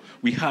 So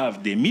we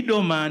have the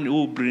middleman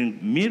who bring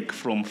milk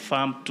from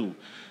farm to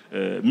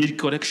Milk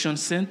Collection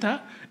Center,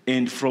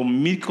 and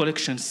from Milk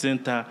Collection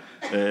Center,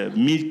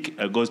 milk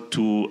goes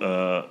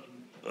to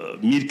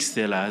milk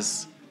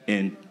sellers,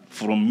 and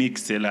from milk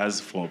sellers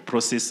for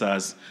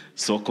processors,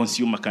 so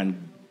consumer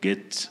can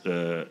get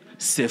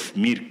safe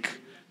milk,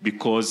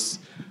 because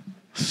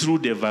through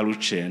the value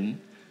chain,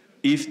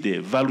 if the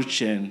value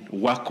chain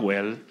work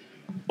well,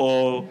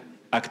 all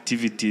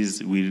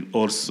activities will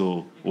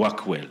also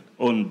work well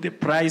on the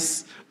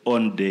price,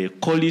 on the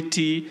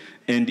quality,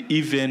 and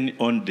even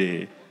on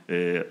the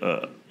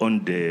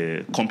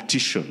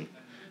competition.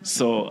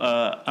 So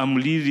I'm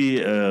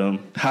really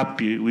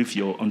happy with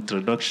your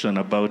introduction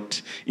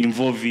about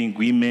involving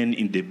women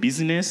in the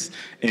business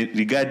and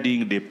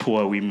regarding the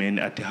poor women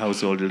at the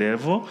household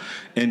level.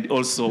 And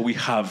also we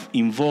have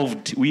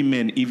involved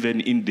women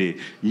even in the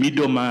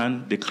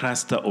middleman, the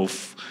cluster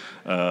of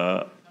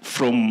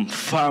from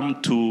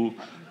farm to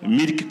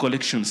milk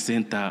collection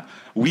center.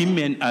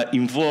 Women are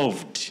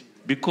involved,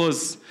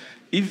 because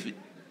if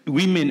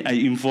women are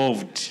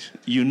involved,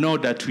 you know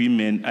that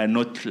women are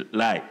not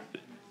like,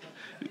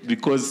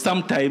 because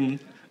sometimes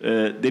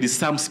there is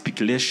some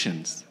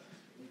speculations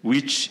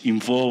which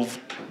involve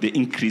the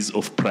increase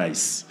of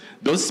price.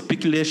 Those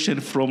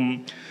speculations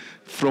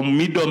from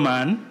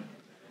middleman,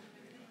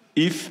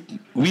 if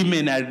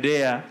women are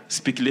there,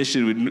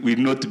 speculation will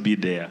not be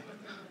there.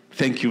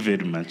 Thank you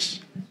very much.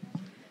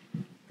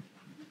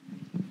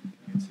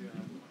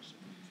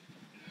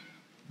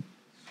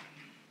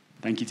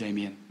 Thank you,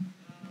 Damien.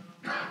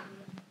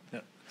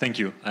 Thank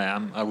you.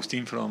 I'm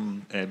Agustin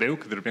from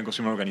BEUC, the European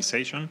Consumer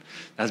Organization.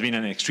 It has been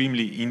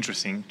extremely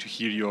interesting to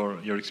hear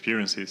your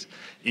experiences.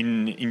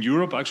 In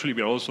Europe, actually,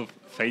 we are also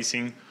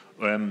facing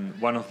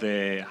one of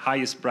the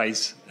highest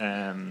price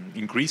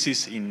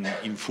increases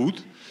in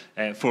food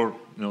for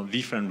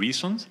different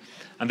reasons.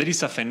 And there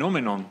is a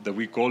phenomenon that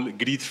we call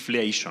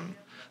greedflation.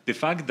 The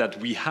fact that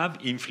we have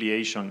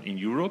inflation in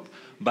Europe,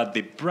 but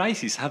the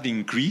prices have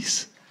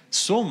increased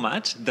so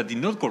much that did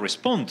not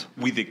correspond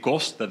with the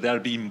costs that they are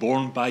being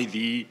borne by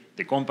the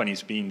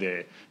companies,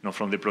 being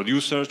from the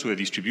producers to the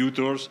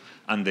distributors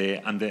and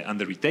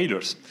the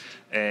retailers.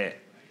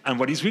 And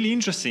what is really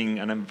interesting,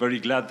 and I'm very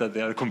glad that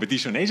there are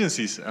competition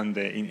agencies in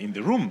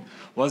the room,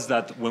 was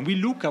that when we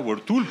look at our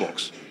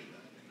toolbox,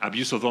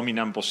 abuse of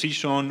dominant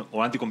position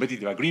or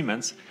anti-competitive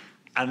agreements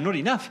are not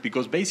enough,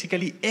 because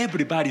basically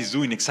everybody is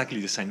doing exactly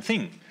the same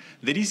thing.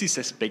 There is these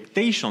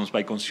expectations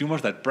by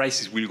consumers that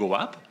prices will go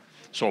up.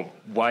 So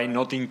why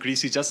not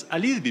increase it just a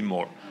little bit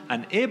more?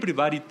 And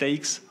everybody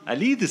takes a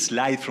little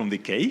slide from the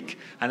cake,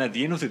 and at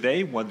the end of the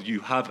day, what you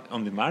have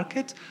on the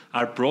market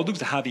are products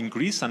that have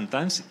increased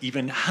sometimes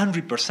even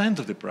 100%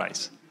 of the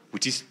price,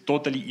 which is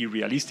totally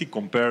unrealistic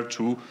compared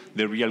to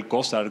the real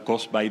costs that are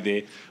caused by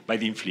the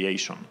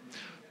inflation.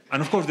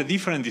 And of course, the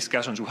different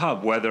discussions we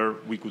have, whether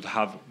we could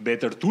have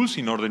better tools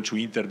in order to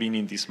intervene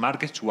in this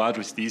market to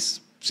address these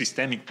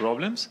systemic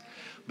problems.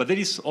 But there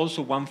is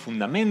also one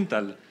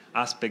fundamental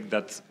aspect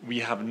that we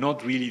have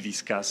not really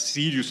discussed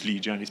seriously,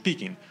 generally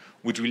speaking,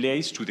 which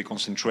relates to the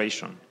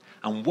concentration.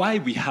 And why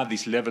we have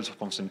these levels of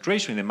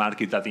concentration in the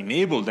market that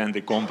enable then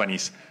the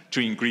companies to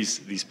increase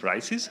these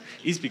prices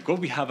is because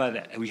we had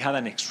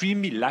an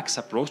extremely lax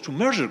approach to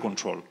merger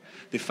control.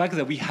 The fact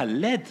that we had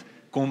led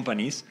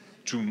companies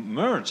to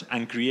merge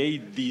and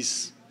create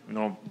these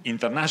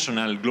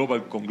international global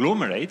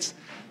conglomerates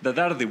that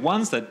are the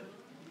ones that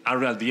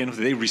are at the end of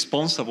the day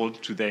responsible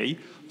today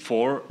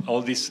for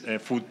all these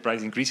food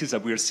price increases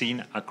that we are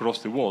seeing across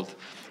the world.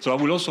 So I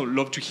would also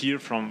love to hear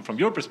from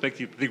your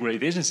perspective,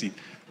 regulatory agency,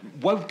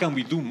 what can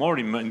we do more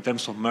in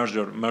terms of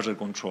merger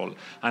control?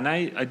 And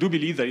I do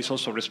believe there is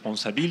also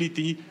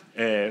responsibility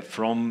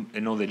from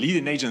the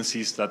leading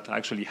agencies that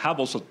actually have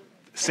also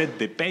set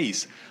the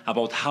pace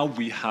about how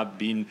we have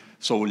been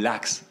so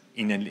lax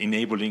in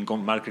enabling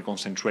market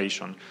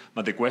concentration.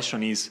 But the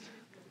question is,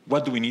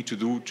 what do we need to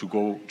do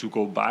to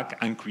go back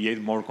and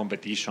create more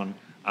competition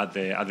at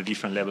the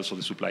different levels of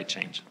the supply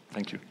chain?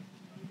 Thank you.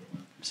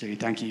 Absolutely,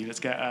 thank you. Let's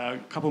get a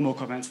couple more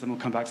comments, then we'll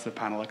come back to the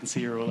panel. I can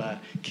see you're all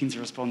keen to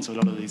respond to a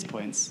lot of these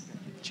points.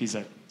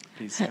 Chiso,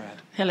 please go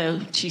ahead. Hello,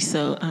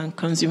 Chiso,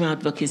 Consumer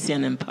Advocacy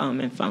and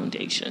Empowerment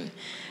Foundation.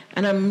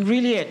 And I'm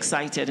really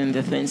excited in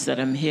the things that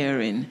I'm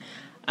hearing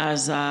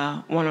as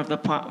one of the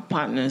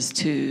partners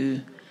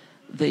to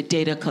the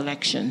data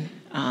collection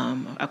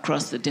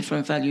across the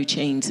different value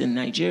chains in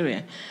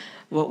Nigeria.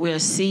 What we're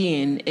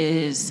seeing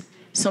is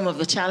some of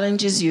the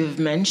challenges you've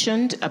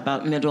mentioned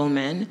about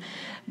middlemen,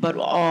 but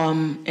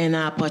in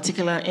our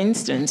particular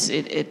instance,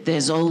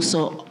 there's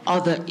also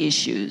other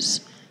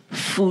issues.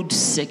 Food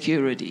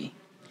security.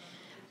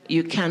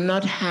 You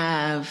cannot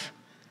have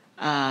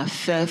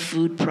fair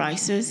food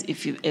prices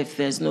if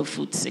there's no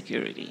food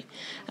security.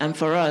 And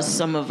for us,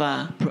 some of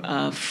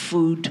our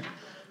food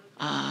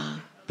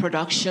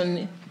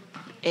production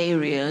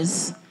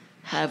areas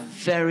have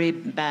very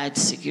bad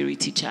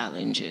security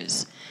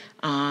challenges.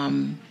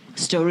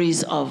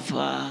 Stories of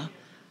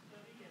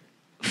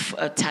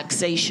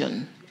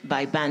taxation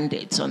by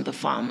bandits on the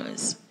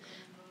farmers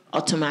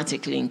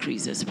automatically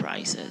increases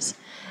prices.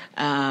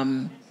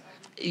 The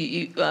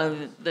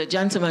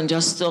gentleman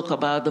just spoke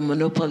about the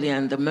monopoly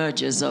and the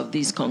mergers of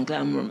these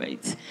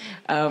conglomerates.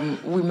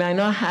 We might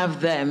not have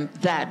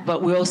that,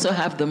 but we also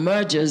have the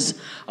mergers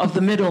of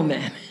the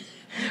middlemen,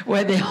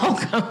 where they all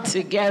come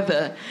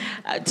together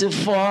to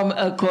form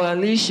a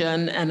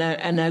coalition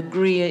and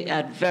agree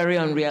at very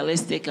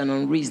unrealistic and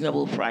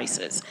unreasonable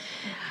prices.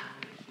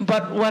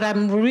 But what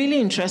I'm really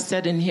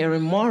interested in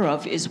hearing more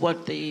of is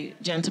what the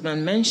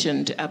gentleman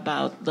mentioned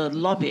about the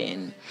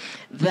lobbying,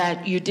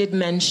 that you did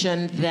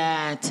mention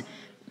that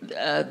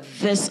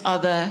this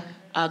other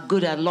are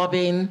good at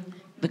lobbying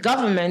the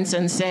governments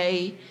and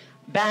say,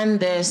 ban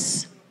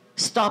this,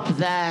 stop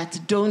that,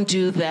 don't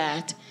do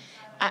that.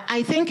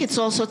 I think it's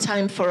also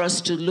time for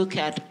us to look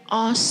at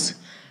us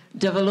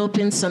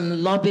developing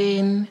some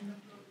lobbying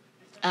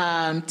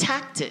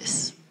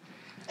tactics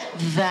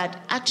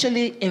that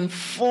actually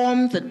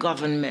inform the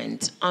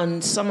government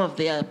on some of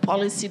their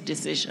policy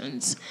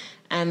decisions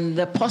and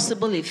the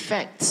possible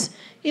effects,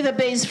 either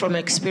based from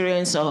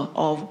experience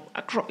or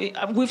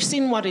we've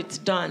seen what it's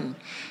done.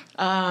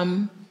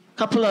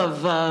 Couple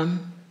of,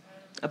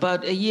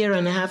 about a year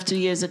and a half, 2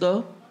 years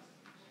ago,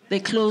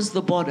 they closed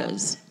the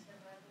borders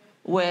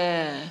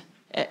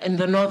in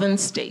the northern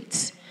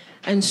states.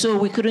 And so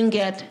we couldn't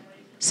get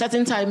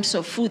certain types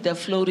of food that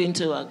flowed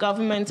into our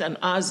government and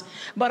ours,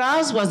 but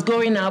ours was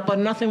going out, but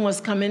nothing was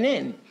coming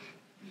in.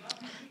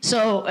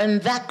 So, and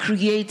that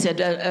created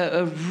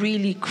a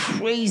really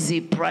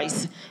crazy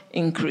price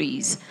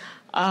increase.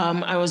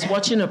 I was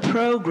watching a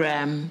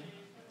program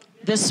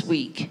this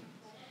week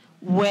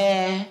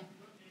where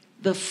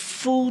the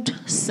food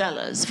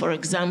sellers, for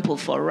example,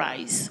 for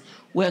rice,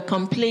 were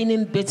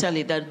complaining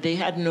bitterly that they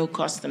had no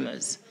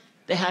customers.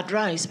 They had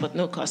rice, but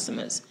no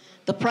customers.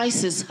 The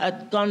prices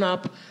had gone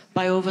up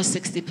by over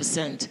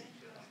 60%.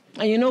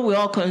 And you know we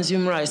all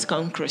consume rice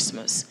come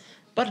Christmas,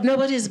 but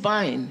nobody's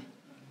buying.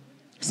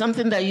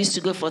 Something that used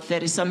to go for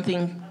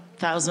 30-something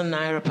thousand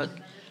naira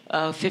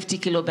per 50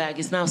 kilo bag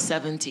is now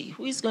 70.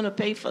 Who is going to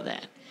pay for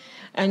that?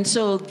 And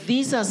so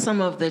these are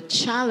some of the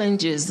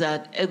challenges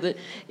that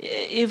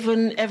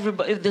even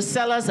everybody, if the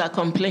sellers are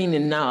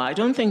complaining now, I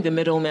don't think the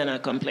middlemen are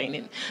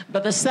complaining,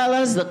 but the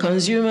sellers, the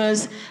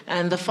consumers,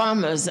 and the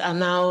farmers are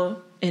now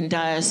in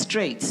dire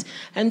straits.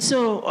 And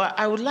so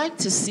I would like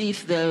to see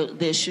if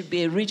there should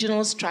be a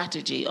regional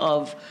strategy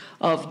of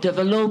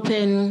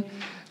developing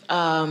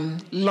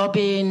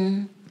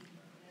lobbying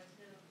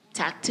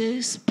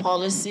tactics,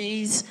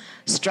 policies,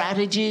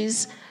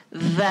 strategies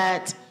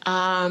that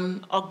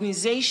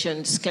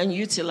organizations can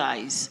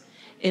utilize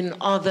in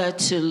order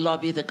to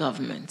lobby the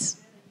government.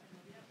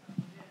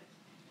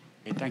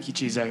 Okay, thank you,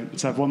 Chiso.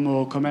 Let's have one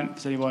more comment.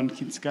 Does anyone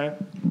keep to go?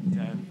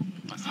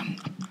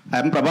 I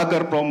am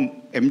Prabhakar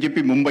from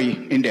MGP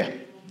Mumbai, India.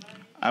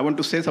 I want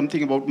to say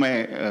something about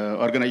my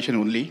organization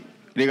only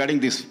regarding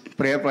this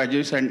prayer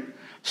prices and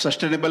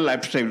sustainable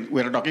lifestyle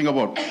we are talking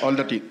about all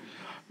the time.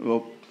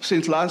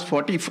 Since last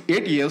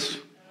 48 years,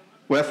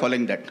 we are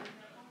following that.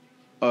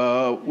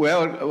 We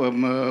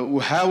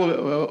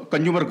have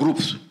consumer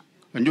groups,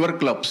 consumer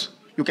clubs,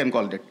 you can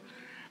call that.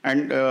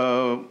 And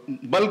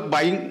bulk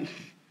buying,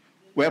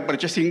 we are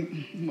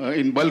purchasing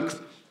in bulk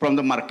from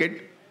the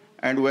market,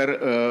 and we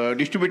are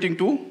distributing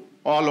to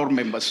all our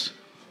members.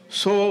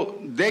 So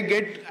they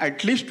get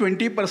at least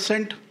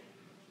 20%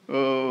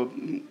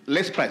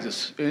 less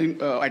prices,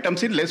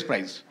 items in less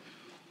price.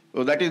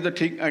 So that is the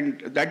thing,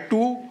 and that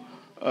too,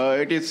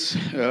 it is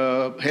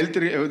health,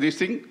 this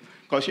thing,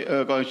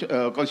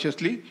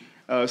 consciously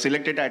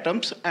selected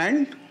items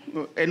and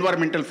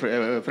environmental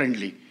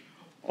friendly,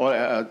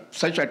 or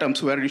such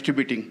items we are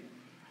distributing.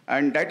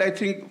 And that I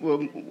think,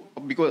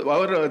 because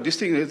our this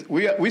thing is,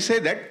 we say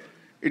that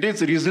it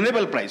is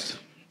reasonable price.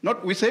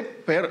 Not we say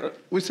fair,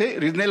 we say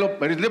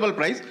reasonable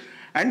price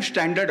and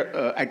standard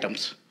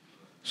items.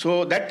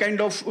 So that kind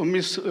of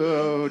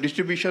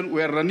distribution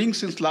we are running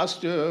since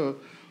last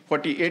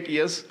 48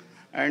 years,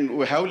 and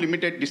we have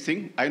limited this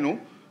thing, I know.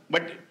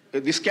 But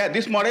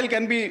this model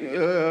can be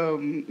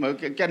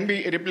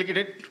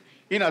replicated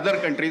in other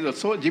countries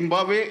also.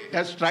 Zimbabwe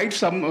has tried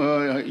some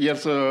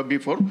years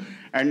before,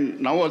 and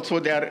now also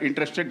they are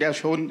interested. They have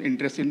shown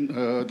interest in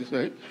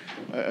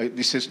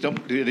this system,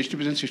 the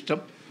distribution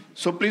system.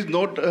 So please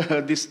note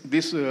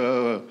this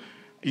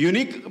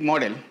unique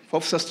model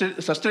of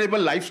sustainable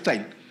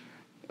lifestyle.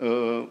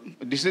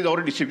 This is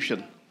our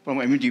distribution from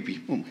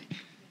MGP Mumbai.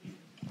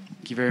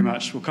 Thank you very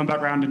much. We'll come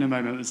back round in a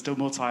moment. There's still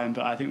more time,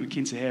 but I think we're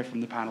keen to hear from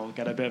the panel,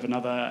 get a bit of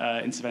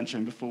another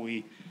intervention before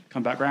we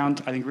come back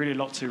round. I think really a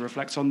lot to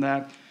reflect on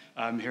there.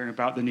 Hearing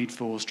about the need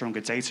for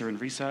stronger data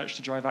and research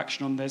to drive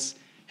action on this.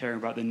 Hearing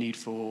about the need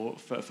for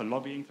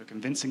lobbying, for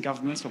convincing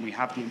governments when we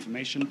have the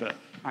information, but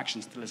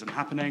action still isn't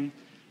happening.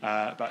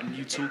 About a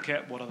new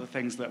toolkit, what are the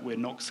things that we're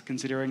not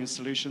considering as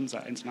solutions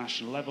at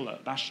international level,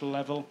 at national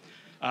level?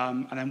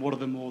 And then what are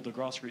the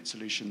grassroots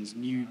solutions,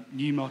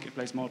 new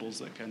marketplace models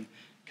that can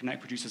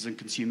connect producers and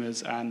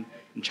consumers and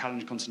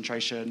challenge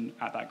concentration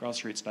at that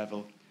grassroots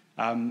level.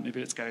 Maybe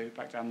let's go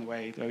back down the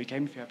way that we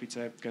came. If you're happy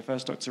to go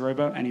first, Dr.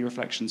 Roba, any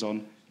reflections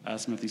on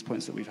some of these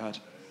points that we've had?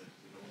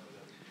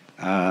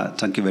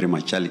 Thank you very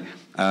much, Charlie.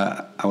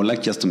 I would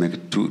like just to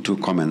make two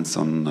comments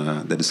on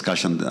the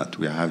discussion that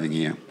we are having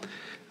here.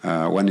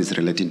 One is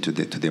relating to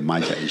the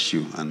merger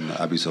issue and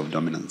abuse of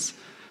dominance.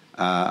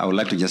 I would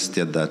like to just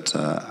state that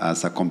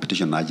as a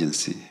competition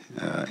agency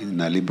in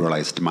a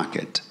liberalized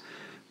market,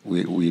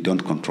 we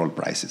don't control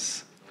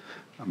prices.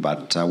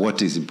 But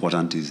what is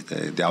important is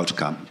the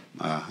outcome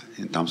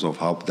in terms of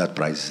how that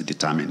price is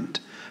determined,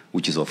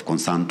 which is of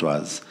concern to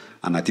us.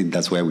 And I think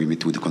that's where we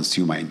meet with the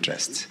consumer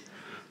interest.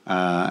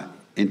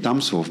 In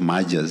terms of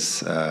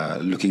mergers,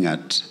 looking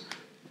at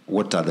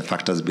what are the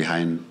factors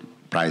behind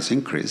price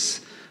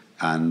increase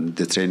and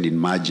the trend in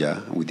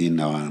merger within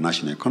our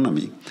national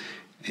economy,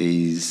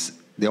 is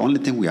the only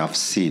thing we have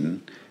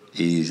seen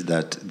is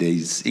that there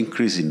is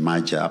increase in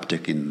merger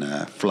uptake in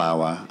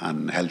flour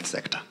and health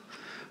sector.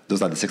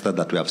 Those are the sectors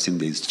that we have seen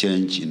there is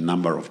change in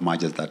number of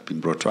mergers that have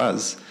been brought to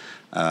us,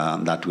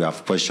 that we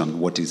have questioned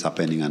what is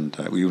happening, and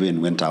we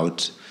even went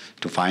out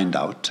to find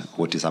out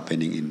what is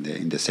happening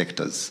in the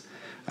sectors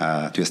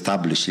to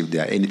establish if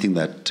there are anything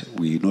that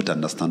we not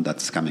understand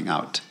that's coming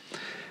out.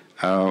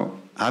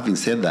 Having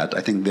said that,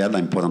 I think the other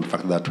important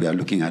factor that we are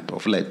looking at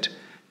of late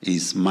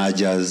is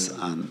mergers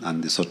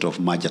and the sort of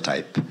merger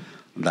type,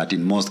 that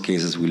in most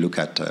cases we look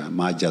at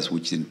mergers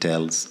which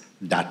entails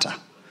data,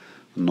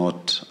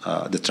 not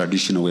the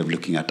traditional way of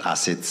looking at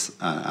assets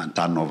and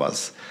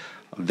turnovers.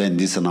 Then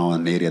this is now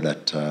an area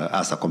that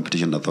as a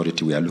competition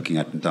authority we are looking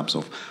at in terms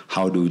of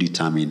how do we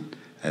determine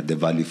the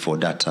value for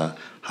data,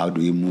 how do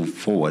we move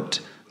forward,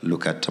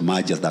 look at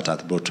mergers that are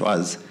brought to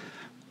us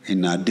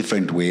in a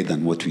different way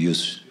than what we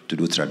used to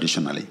do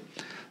traditionally.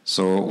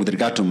 So with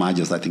regard to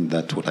mergers, I think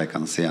that's what I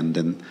can say. And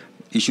then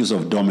issues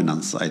of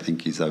dominance, I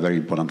think, is a very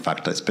important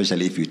factor,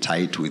 especially if you tie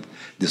it with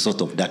the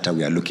sort of data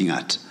we are looking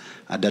at.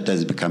 Data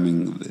is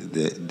becoming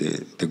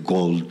the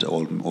gold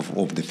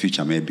of the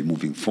future, maybe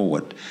moving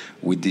forward,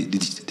 with the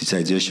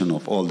digitization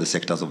of all the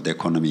sectors of the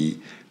economy,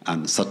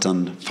 and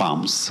certain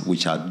firms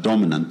which are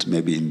dominant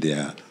maybe in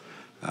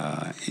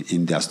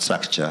their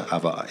structure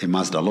have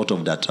amassed a lot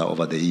of data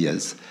over the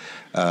years.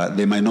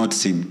 They might not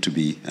seem to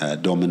be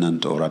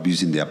dominant or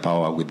abusing their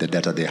power with the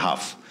data they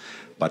have,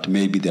 but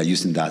maybe they're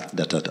using that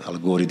data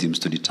algorithms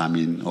to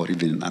determine or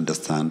even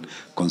understand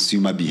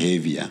consumer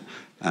behavior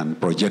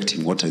and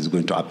projecting what is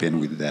going to happen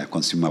with the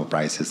consumer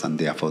prices and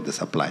therefore the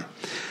supply.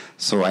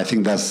 So I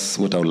think that's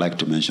what I would like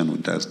to mention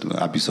with regards to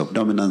abuse of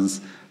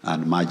dominance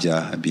and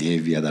merger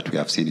behavior that we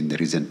have seen in the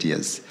recent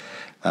years.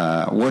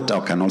 What I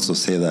can also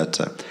say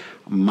that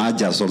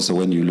mergers also,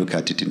 when you look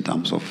at it in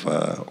terms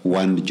of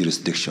one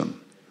jurisdiction,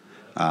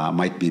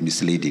 might be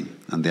misleading,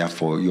 and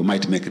therefore you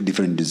might make a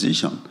different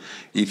decision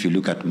if you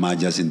look at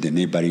mergers in the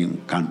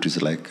neighboring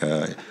countries, like,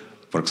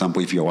 for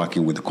example, if you're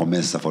working with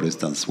COMESA, for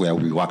instance, where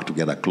we work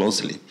together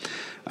closely.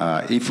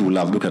 If we will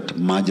have looked at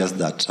mergers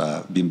that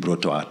have been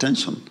brought to our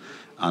attention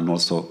and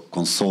also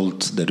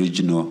consult the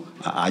regional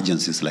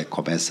agencies like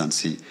COMESA and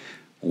see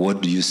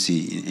what do you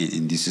see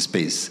in this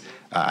space,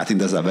 I think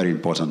that's a very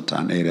important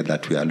area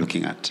that we are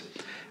looking at.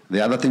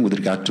 The other thing with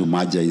regard to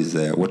merger is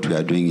what we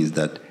are doing is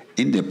that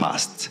in the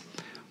past,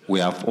 we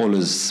have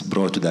always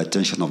brought to the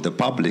attention of the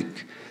public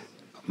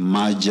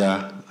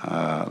merger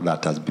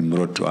that has been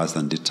brought to us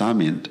and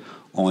determined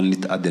only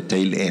at the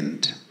tail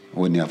end,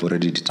 when you have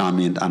already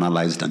determined,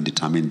 analyzed, and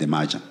determined the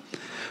merger.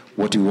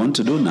 What we want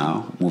to do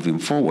now, moving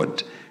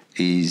forward,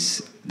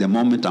 is the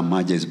moment a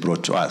merger is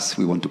brought to us,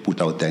 we want to put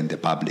out there in the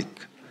public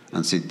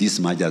and say this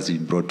merger has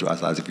been brought to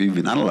us as if we've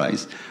been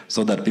analyzed,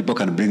 so that people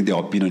can bring their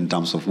opinion in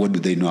terms of what do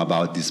they know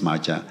about this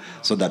merger,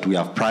 so that we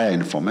have prior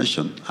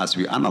information as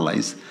we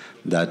analyze,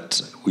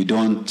 that we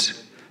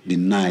don't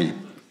deny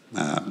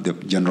the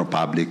general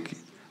public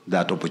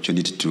that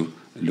opportunity to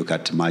look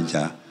at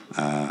merger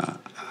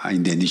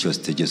in the initial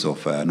stages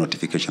of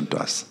notification to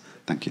us.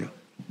 Thank you.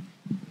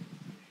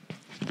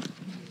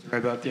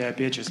 Robert,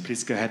 Beatrice,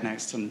 please go ahead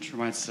next and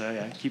remind us,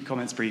 keep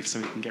comments brief so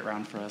we can get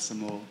round for some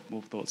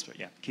more thoughts. But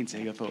keen to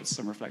hear your thoughts,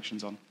 some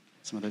reflections on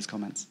some of those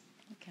comments.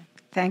 Okay,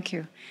 thank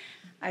you.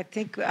 I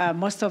think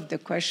most of the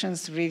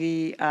questions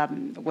really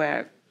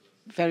were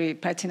very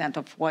pertinent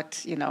of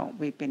what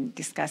we've been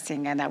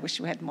discussing, and I wish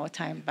we had more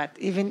time. But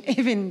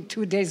even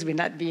 2 days will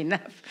not be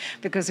enough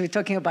because we're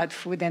talking about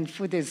food, and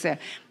food is a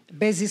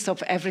basis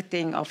of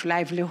everything, of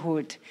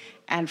livelihood.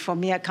 And for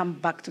me, I come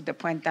back to the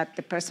point that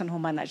the person who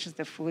manages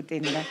the food,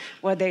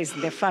 whether it's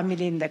the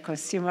family, in the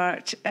consumer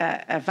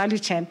value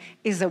chain,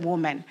 is a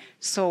woman.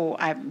 So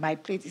my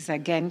plea is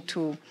again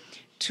to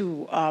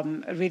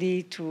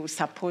really to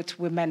support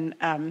women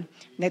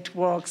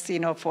networks,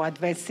 for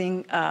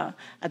advancing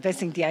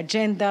the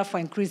agenda, for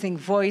increasing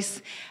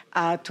voice.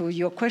 To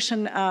your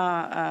question,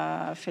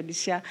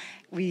 Felicia,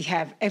 we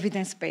have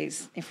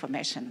evidence-based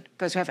information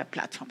because we have a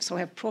platform. So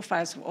we have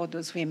profiles of all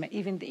those women,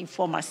 even the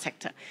informal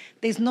sector.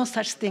 There's no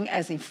such thing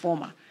as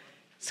informal.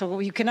 So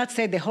you cannot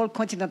say the whole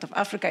continent of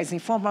Africa is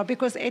informal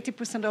because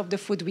 80% of the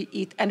food we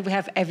eat, and we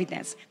have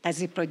evidence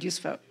that is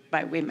produced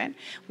by women.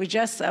 We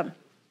just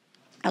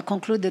I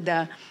concluded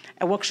a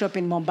workshop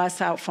in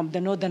Mombasa from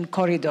the Northern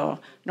Corridor.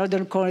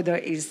 Northern Corridor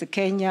is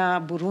Kenya,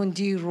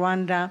 Burundi,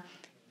 Rwanda,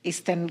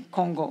 Eastern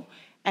Congo.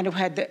 And we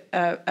had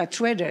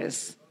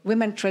traders,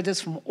 women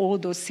traders from all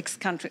those 6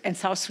 countries, and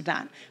South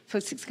Sudan,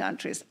 for 6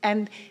 countries.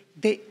 And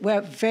they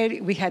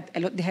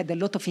had a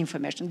lot of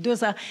information.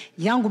 Those are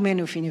young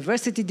women with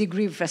university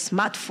degree, with a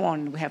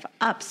smartphone. We have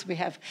apps, we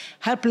have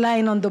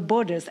helpline on the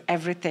borders,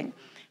 everything.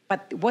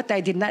 But what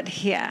I did not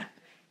hear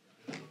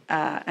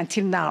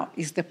until now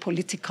is the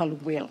political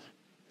will.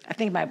 I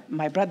think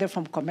my brother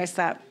from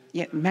COMESA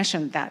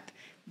mentioned that.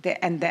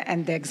 And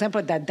the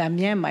example that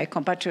Damien, my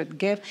compatriot,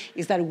 gave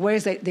is that where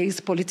there is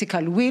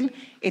political will,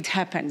 it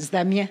happens.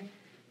 Damien,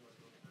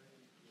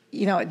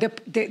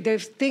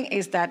 the thing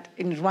is that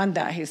in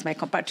Rwanda, he's my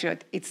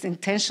compatriot, it's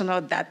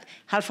intentional that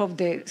half of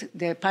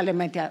the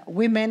parliament are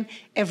women,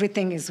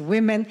 everything is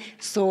women,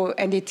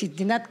 and it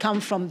did not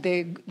come from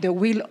the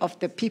will of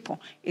the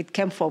people. It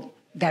came from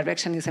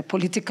direction, is a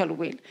political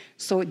will.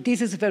 So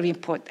this is very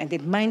important, the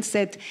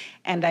mindset,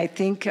 and I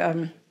think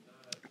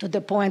to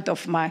the point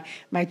of my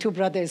 2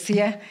 brothers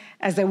here,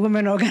 as a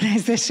women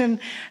organization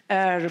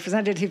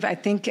representative, I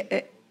think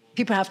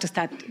people have to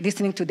start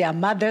listening to their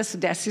mothers, to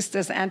their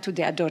sisters, and to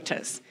their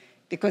daughters,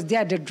 because they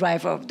are the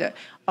driver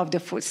of the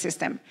food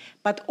system.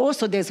 But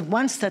also there's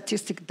one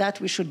statistic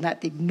that we should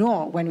not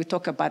ignore when we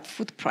talk about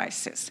food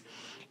prices,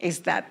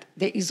 is that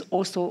there is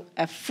also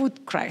a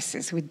food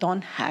crisis. We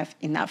don't have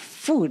enough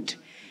food.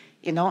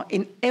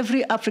 In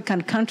every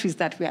African countries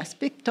that we are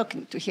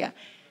talking to here,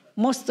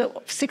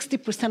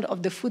 60%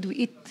 of the food we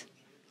eat,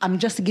 I'm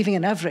just giving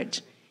an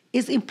average,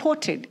 is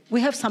imported.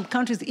 We have some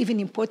countries even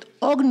import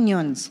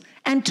onions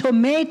and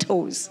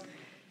tomatoes,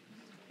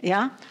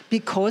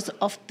 because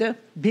of the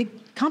big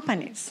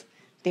companies.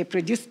 They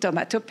produce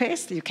tomato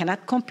paste. You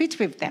cannot compete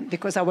with them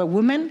because our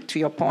women, to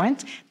your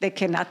point, they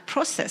cannot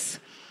process.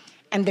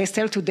 And they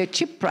sell to the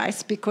cheap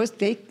price because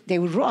they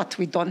rot.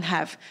 We don't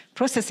have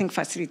processing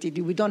facility.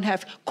 We don't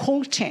have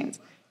cold chains.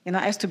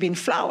 I used to be in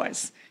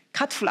flowers,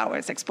 cut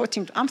flowers,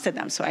 exporting to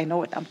Amsterdam, so I know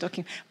what I'm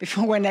talking.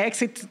 Before, when I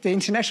exited the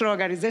international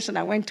organization,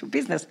 I went to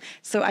business,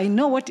 so I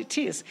know what it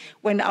is.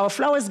 When our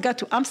flowers got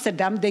to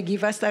Amsterdam, they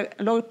give us a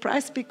low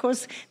price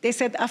because they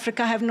said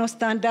Africa have no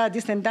standard,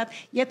 this and that,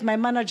 yet my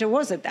manager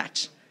was a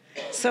Dutch.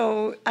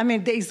 So,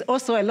 there is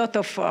also a lot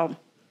of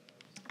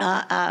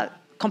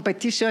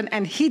competition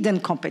and hidden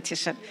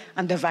competition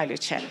on the value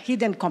chain,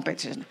 hidden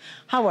competition.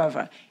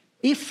 However,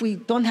 if we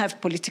don't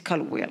have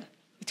political will,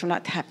 it will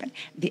not happen.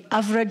 The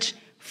average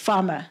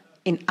farmer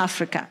in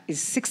Africa is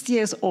 60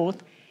 years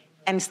old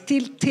and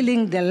still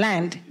tilling the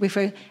land with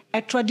a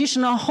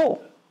traditional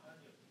hoe.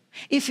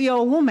 If you're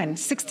a woman,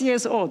 60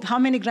 years old, how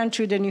many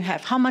grandchildren you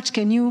have? How much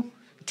can you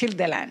till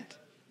the land?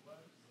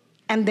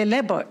 And the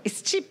labor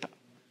is cheap.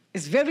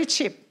 It's very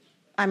cheap.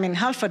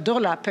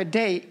 $50 per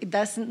day, it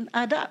doesn't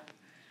add up.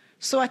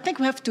 So I think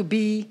we have to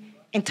be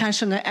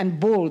intentional and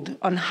bold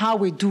on how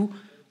we do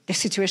the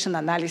situation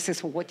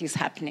analysis of what is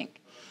happening.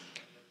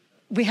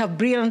 We have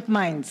brilliant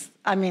minds.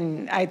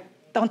 I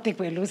don't think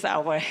we lose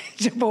our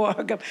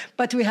job,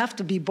 but we have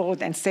to be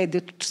bold and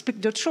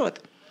speak the truth.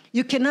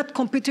 You cannot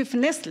compete with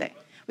Nestle.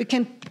 We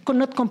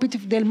cannot compete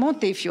with Del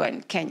Monte if you are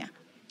in Kenya.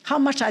 How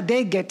much are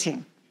they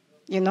getting?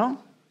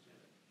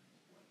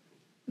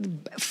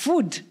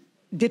 Food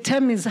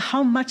determines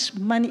how much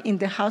money in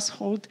the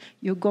household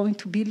you're going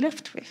to be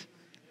left with.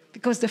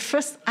 Because the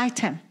first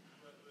item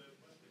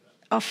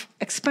of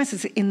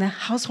expenses in the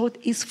household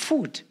is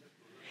food.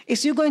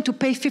 If you're going to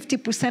pay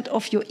 50%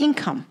 of your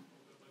income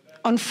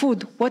on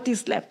food, what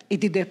is left? It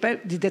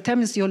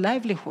determines your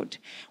livelihood,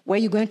 where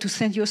you're going to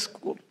send your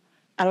school.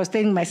 I was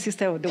telling my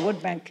sister of the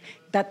World Bank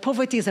that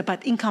poverty is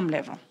about income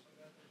level.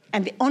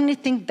 And the only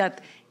thing that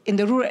in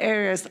the rural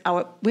areas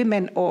our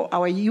women or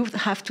our youth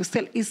have to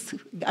sell is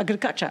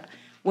agriculture,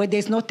 where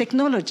there's no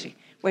technology,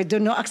 where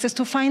there's no access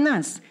to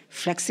finance,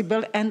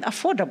 flexible and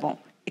affordable.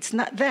 It's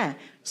not there.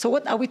 So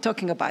what are we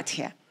talking about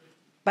here?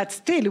 But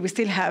still, we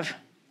still have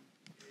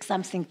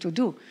something to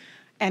do.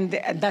 And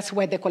that's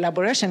where the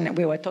collaboration,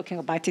 we were talking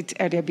about it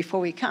earlier before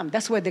we come,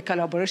 that's where the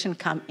collaboration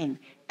come in,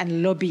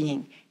 and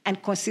lobbying,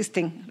 and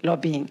consistent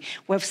lobbying.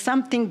 We have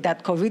something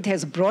that COVID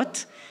has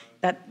brought,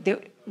 that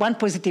the one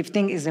positive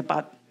thing is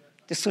about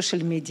the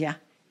social media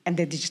and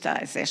the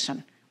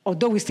digitalization.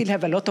 Although we still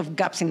have a lot of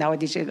gaps in our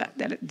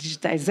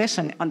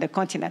digitalization on the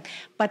continent,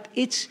 but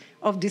each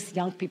of these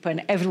young people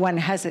and everyone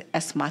has a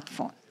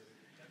smartphone.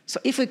 So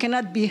if we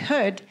cannot be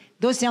heard,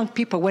 those young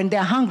people, when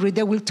they're hungry,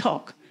 they will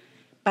talk.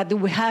 But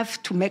we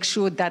have to make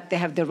sure that they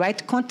have the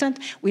right content.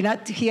 We're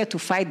not here to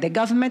fight the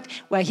government.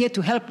 We're here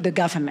to help the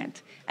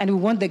government. And we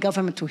want the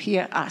government to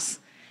hear us.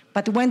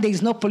 But when there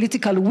is no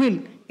political will,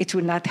 it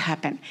will not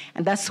happen.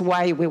 And that's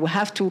why we will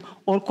have to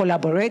all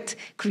collaborate,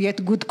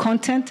 create good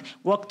content,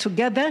 work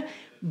together,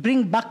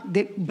 bring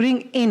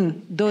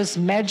in those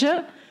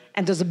major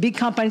and those big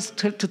companies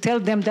to tell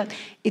them that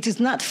it is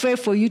not fair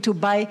for you to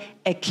buy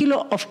a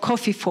kilo of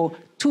coffee for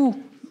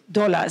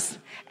 $2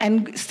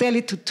 and sell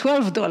it to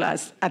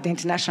 $12 at the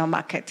international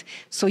market.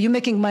 So you're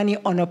making money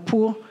on a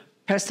poor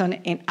person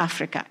in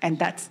Africa,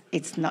 and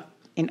it's not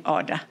in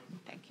order.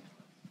 Thank you.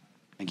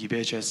 Thank you,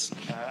 Beatrice.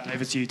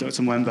 Over to you,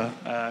 Dr.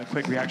 Mwemba.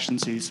 Quick reaction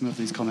to some of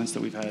these comments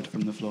that we've heard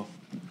from the floor.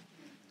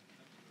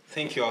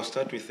 Thank you. I'll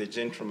start with the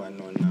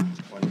gentleman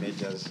on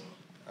measures.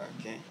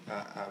 Okay,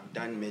 I've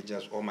done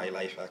measures all my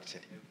life,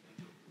 actually.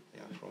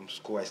 Yeah, from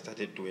school, I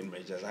started doing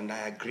measures, and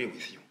I agree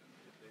with you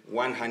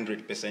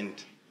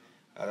 100%.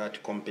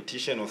 That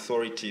competition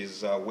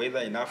authorities, whether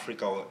in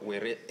Africa or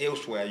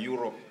elsewhere,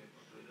 Europe,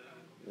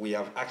 we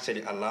have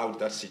actually allowed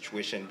that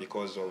situation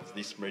because of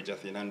this merger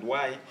thing. And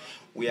why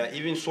we are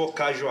even so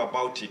casual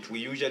about it, we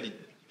usually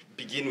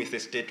begin with a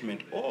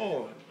statement,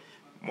 oh,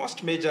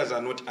 most mergers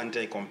are not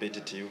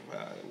anti-competitive.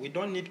 We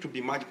don't need to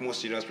be much more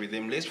serious with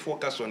them. Let's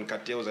focus on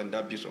cartels and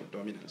abuse of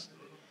dominance.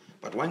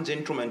 But one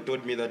gentleman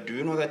told me that, do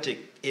you know that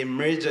a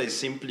merger is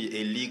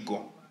simply a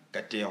legal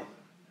cartel?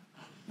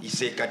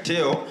 It's a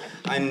cartel,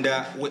 and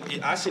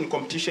us in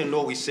competition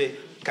law, we say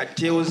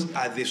cartels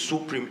are the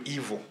supreme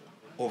evil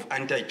of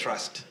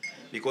antitrust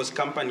because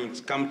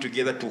companies come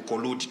together to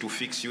collude to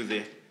fix you,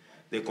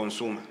 the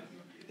consumer.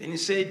 And he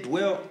said,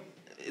 well,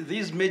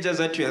 these measures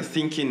that you are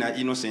thinking are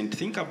innocent.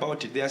 Think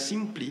about it. They are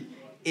simply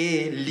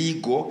a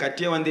legal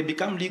cartel, and they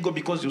become legal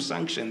because you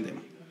sanction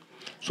them.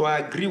 So I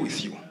agree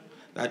with you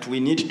that we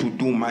need to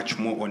do much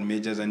more on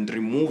measures and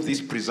remove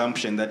this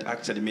presumption that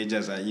actually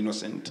measures are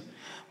innocent.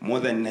 More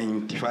than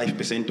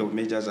 95% of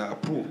measures are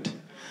approved.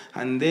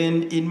 And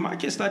then in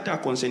markets that are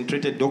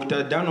concentrated,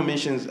 Dr. Dano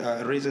raises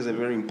a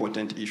very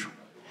important issue.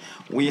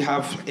 We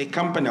have a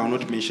company, I will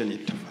not mention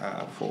it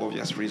for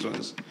obvious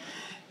reasons.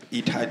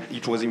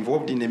 It was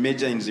involved in a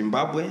merger in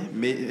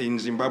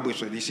Zimbabwe.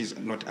 So this is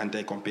not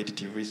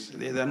anti-competitive.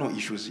 There are no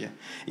issues here.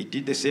 It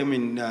did the same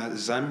in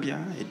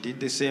Zambia. It did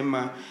the same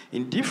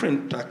in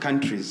different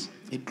countries.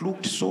 It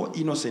looked so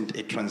innocent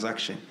a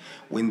transaction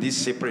when these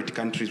separate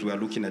countries were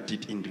looking at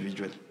it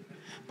individually.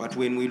 But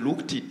when we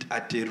looked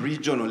at a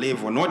regional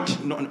level, not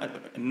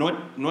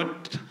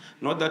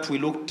that we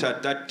looked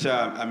at that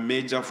a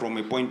merger from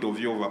a point of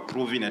view of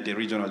approving at a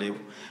regional level.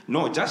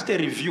 No, just a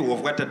review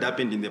of what had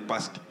happened in the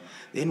past.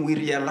 Then we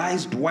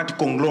realized what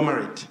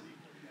conglomerate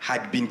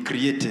had been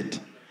created.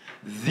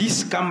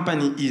 This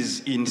company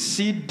is in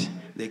seed,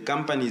 the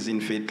company is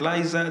in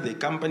fertilizer, the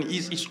company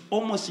is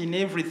almost in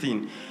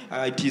everything.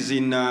 It is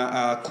in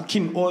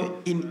cooking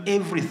oil, in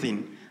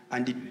everything.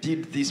 And it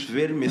did this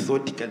very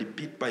methodically,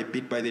 bit by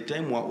bit. By the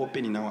time we were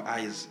opening our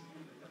eyes,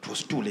 it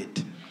was too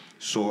late.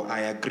 So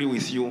I agree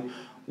with you.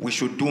 We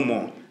should do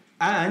more.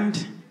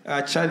 And,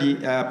 Charlie,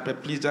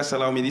 please just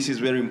allow me, this is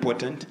very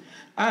important.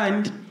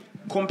 And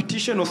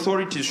competition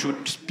authorities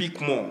should speak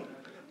more.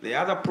 The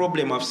other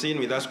problem I've seen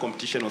with us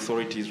competition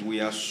authorities,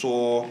 we are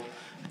so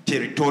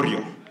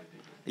territorial.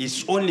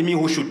 It's only me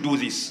who should do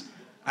this.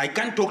 I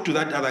can't talk to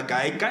that other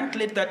guy. I can't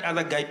let that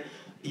other guy.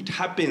 It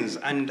happens,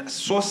 and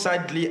so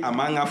sadly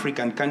among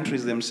African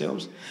countries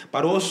themselves,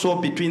 but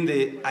also between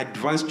the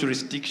advanced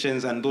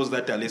jurisdictions and those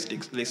that are less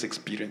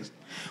experienced.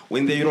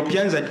 When the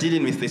Europeans are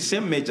dealing with the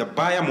same major,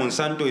 Bayer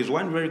Monsanto is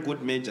one very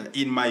good major,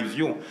 in my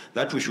view,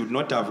 that we should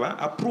not have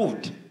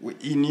approved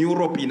in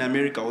Europe, in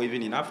America, or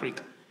even in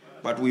Africa.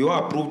 But we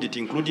all approved it,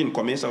 including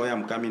Comesa, where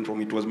I'm coming from.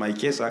 It was my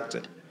case,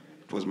 actually.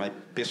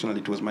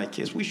 It was my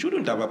case. We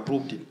shouldn't have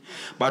approved it.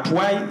 But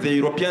why the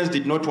Europeans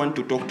did not want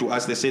to talk to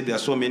us, they said there are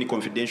so many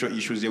confidential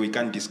issues that we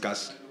can't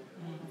discuss.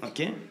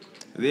 Okay?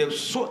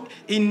 So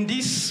in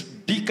this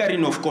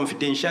bickering of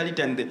confidentiality,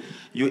 and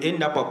you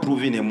end up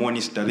approving a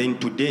monster. Then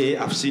today,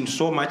 I've seen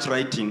so much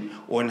writing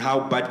on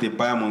how bad the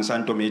Bayer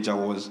Monsanto merger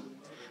was.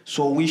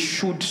 So we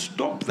should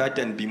stop that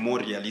and be more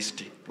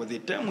realistic. By the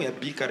time we are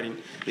bickering,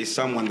 there's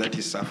someone that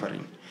is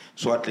suffering.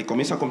 So at the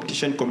COMESA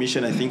Competition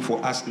Commission, I think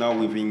for us now,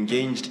 we've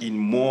engaged in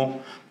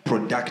more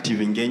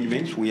productive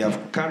engagements. We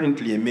have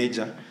currently a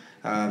major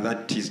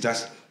that is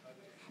just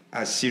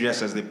as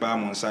serious as the Bayer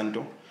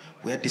Monsanto.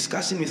 We are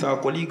discussing with our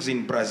colleagues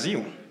in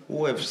Brazil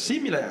who have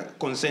similar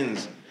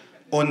concerns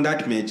on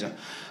that measure.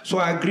 So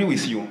I agree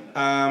with you.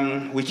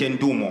 We can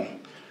do more.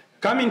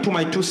 Coming to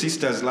my two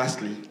sisters,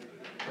 lastly,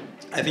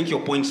 I think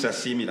your points are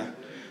similar.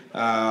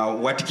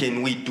 What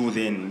can we do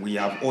then? We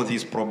have all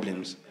these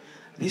problems.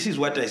 This is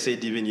what I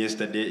said even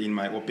yesterday in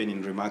my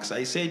opening remarks.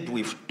 I said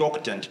we've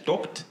talked and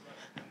talked.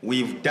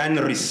 We've done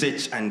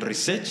research and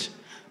research.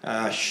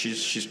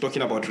 She's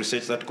talking about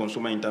research that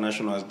Consumer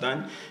International has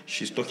done.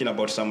 She's talking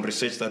about some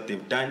research that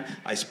they've done.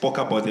 I spoke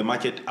about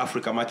the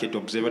Africa Market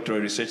Observatory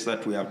research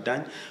that we have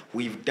done.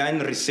 We've done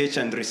research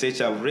and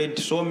research. I've read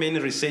so many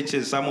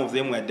researches. Some of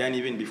them were done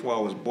even before I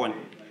was born.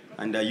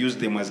 And I use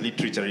them as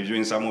literature,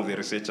 reviewing some of the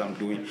research I'm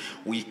doing.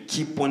 We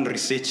keep on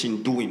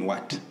researching, doing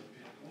what?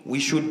 We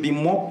should be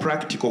more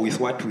practical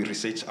with what we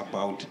research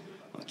about.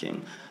 Okay?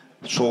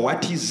 So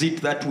what is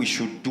it that we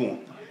should do?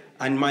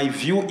 And my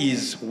view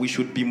is we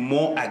should be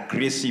more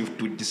aggressive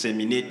to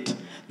disseminate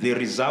the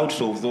results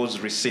of those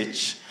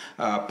research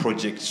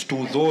projects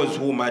to those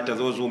who matter,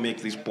 those who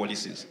make these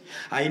policies.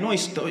 I know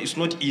it's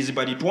not easy,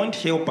 but it won't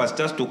help us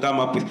just to come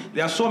up with...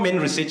 There are so many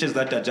researchers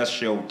that are just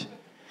shelved.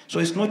 So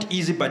it's not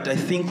easy, but I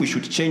think we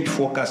should change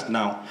focus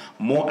now.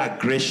 More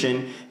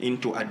aggression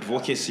into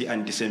advocacy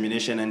and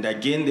dissemination. And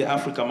again, the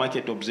Africa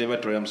Market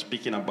Observatory I'm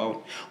speaking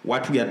about,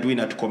 what we are doing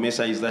at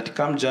COMESA is that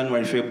come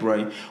January,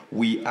 February,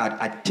 we are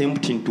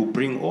attempting to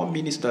bring all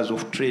ministers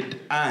of trade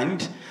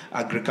and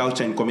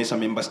agriculture and COMESA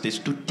member states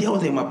to tell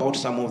them about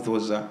some of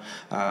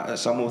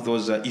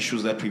those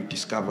issues that we've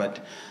discovered.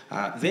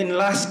 Then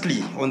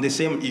lastly, on the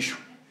same issue,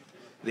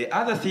 the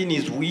other thing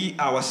is we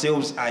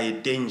ourselves are a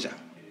danger.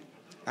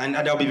 And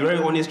I'll be very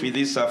honest with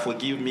this,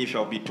 forgive me if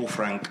I'll be too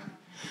frank.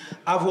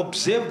 I've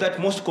observed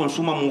that most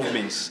consumer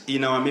movements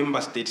in our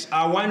member states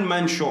are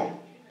one-man show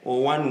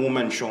or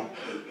one-woman show.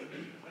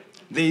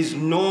 There is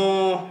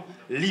no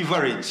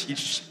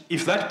leverage.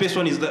 If that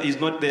person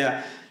is not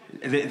there,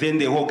 then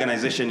the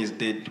organization is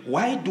dead.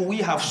 Why do we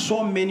have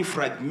so many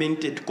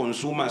fragmented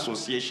consumer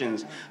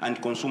associations and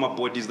consumer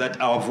bodies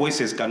that our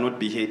voices cannot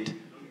be heard?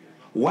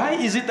 Why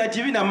is it that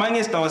even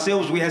amongst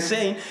ourselves we are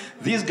saying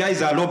these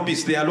guys are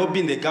lobbyists, they are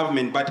lobbying the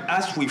government, but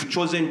us we've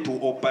chosen to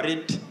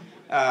operate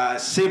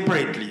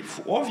separately,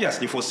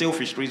 obviously for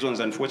selfish reasons,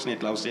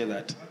 unfortunately I'll say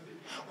that.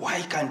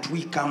 Why can't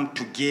we come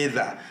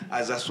together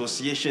as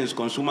associations,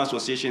 consumer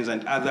associations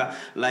and other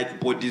like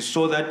bodies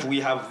so that we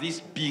have this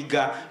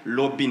bigger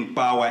lobbying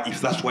power if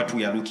that's what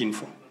we are looking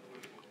for?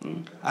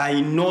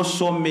 I know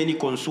so many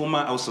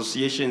consumer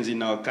associations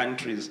in our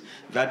countries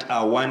that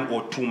are one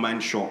or two man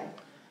show.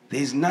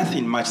 There's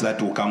nothing much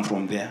that will come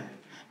from there.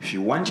 If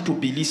you want to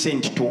be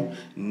listened to,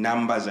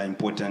 numbers are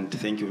important.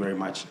 Thank you very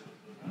much.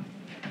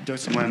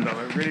 Dr. Mwenda,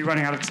 we're really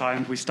running out of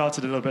time. We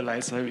started a little bit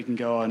late, so we can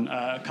go on.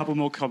 A couple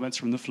more comments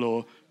from the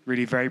floor,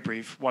 really very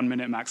brief, 1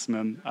 minute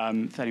maximum.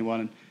 If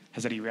anyone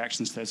has any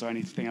reactions to this or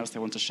anything else they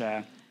want to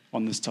share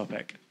on this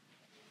topic.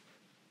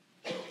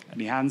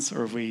 Any hands, or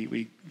have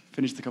we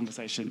finished the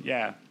conversation?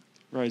 Yeah,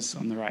 Rose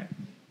on the right.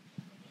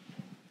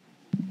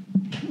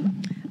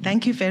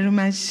 Thank you very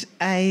much.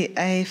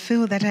 I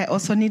feel that I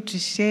also need to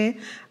share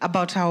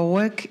about our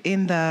work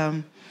in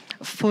the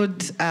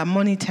food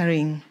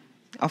monitoring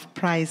of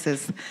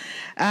prices.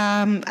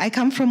 I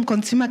come from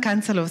Consumer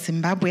Council of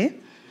Zimbabwe.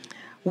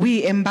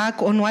 We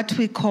embark on what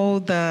we call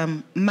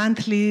the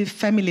monthly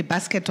family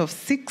basket of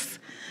 6.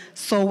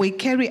 So we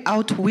carry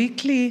out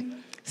weekly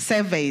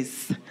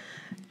surveys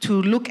to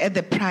look at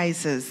the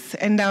prices.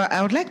 And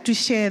I would like to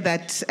share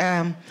that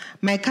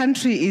my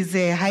country is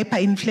a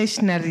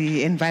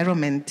hyperinflationary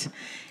environment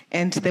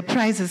and the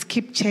prices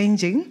keep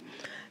changing.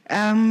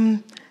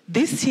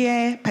 This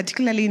year,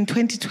 particularly in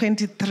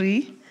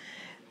 2023,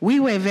 we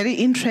were very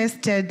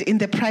interested in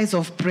the price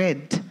of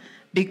bread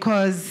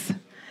because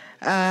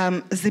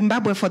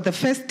Zimbabwe for the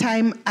first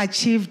time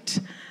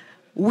achieved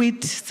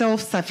wheat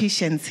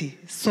self-sufficiency.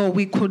 So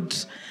we could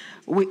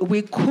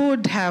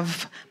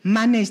have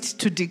managed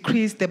to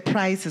decrease the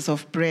prices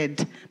of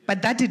bread,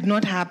 but that did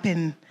not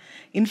happen.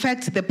 In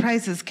fact, the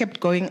prices kept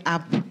going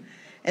up.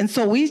 And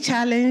so we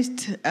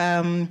challenged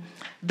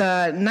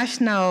the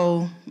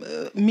national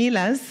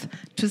millers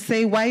to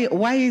say,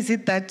 why is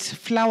it that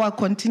flour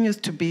continues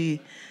to be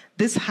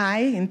this high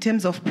in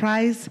terms of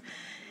price?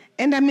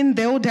 And I mean,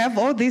 they would have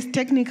all this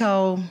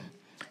technical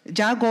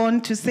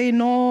jargon to say,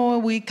 no,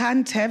 we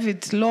can't have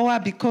it lower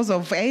because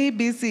of A,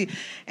 B, C.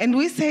 And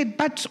we said,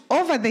 but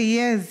over the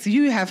years,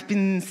 you have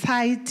been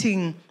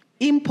citing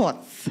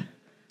imports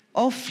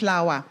of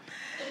flour.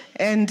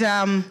 And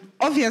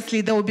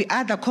obviously, there will be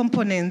other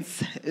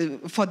components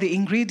for the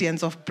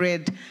ingredients of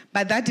bread,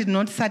 but that did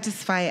not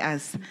satisfy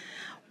us.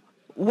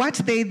 What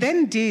they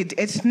then did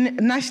at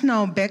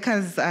National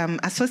Bakers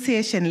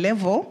Association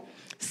level,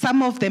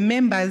 some of the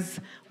members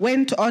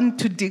went on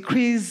to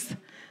decrease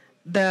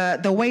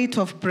the weight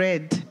of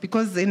bread.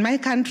 because in my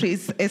country,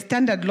 a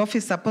standard loaf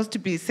is supposed to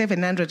be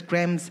 700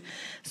 grams.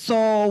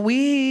 So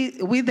we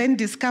then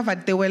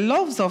discovered there were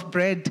loaves of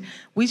bread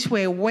which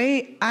were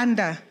way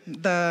under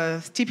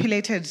the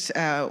stipulated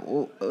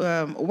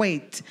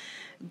weight,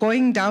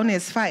 going down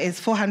as far as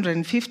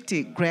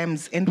 450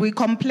 grams. And we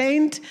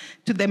complained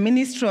to the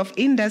Ministry of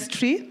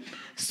Industry.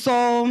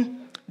 So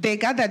they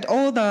gathered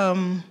all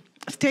the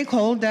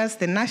stakeholders,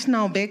 the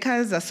National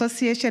Bakers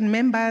Association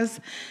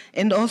members,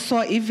 and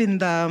also even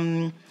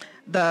the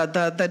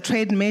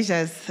trade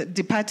measures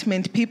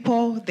department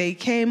people. They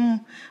came,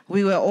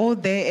 we were all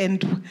there,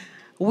 and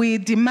we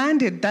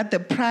demanded that the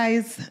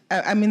price,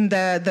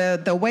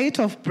 the weight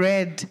of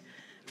bread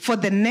for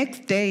the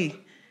next day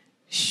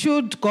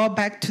should go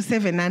back to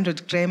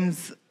 700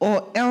 grams,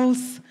 or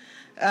else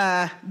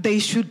they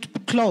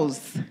should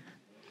close.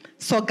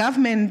 So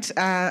government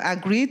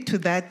agreed to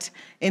that,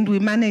 and we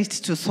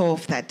managed to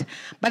solve that.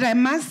 But I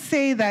must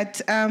say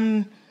that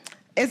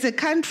as a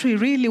country,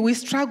 really, we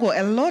struggle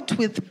a lot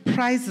with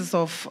prices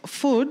of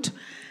food,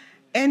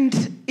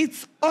 and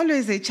it's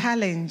always a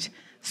challenge.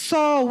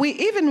 So we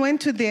even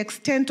went to the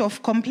extent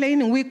of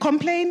complaining. We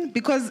complain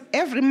because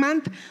every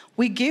month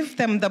we give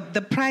them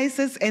the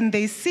prices, and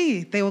they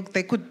see,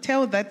 they could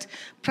tell that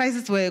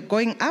prices were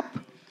going up,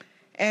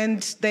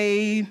 and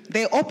they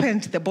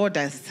opened the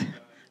borders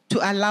to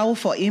allow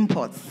for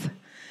imports.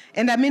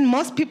 And I mean,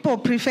 most people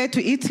prefer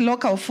to eat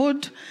local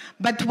food,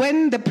 but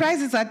when the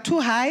prices are too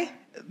high,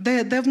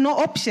 they have no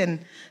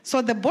option.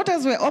 So the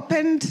borders were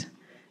opened,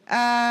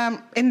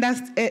 and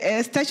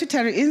a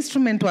statutory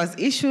instrument was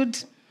issued,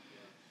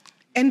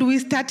 and we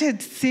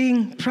started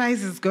seeing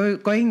prices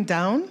going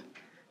down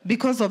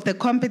because of the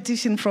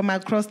competition from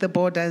across the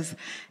borders.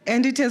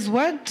 And it has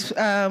worked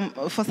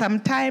for some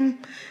time.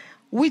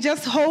 We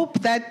just hope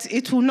that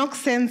it will knock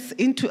sense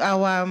into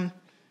our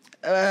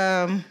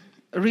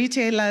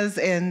retailers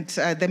and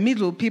the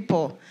middle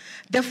people.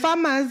 The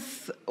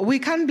farmers, we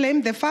can't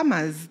blame the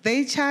farmers.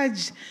 They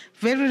charge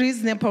very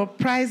reasonable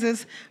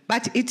prices,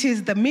 but it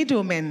is the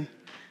middlemen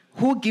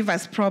who give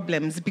us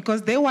problems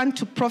because they want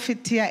to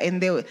profit here,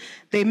 and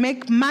they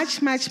make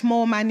much, much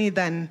more money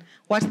than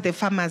what the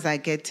farmers are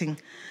getting.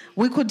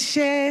 We could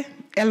share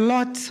a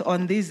lot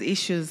on these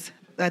issues.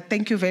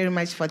 Thank you very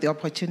much for the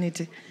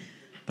opportunity.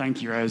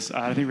 Thank you, Rose.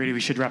 I think really we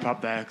should wrap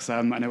up there because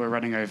I know we're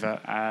running over.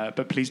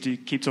 But please do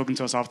keep talking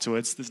to us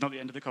afterwards. This is not the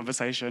end of the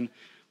conversation.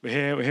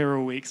 We're here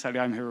all week. Sadly,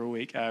 I'm here all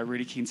week.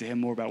 Really keen to hear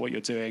more about what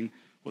you're doing,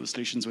 what the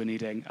solutions we're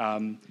needing.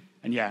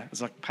 And yeah,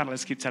 as like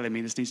panelists keep telling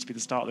me, this needs to be the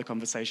start of the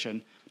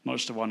conversation, not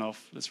just a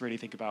one-off. Let's really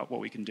think about what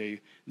we can do.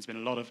 There's been a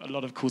lot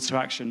of calls to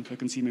action for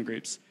consumer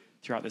groups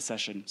throughout this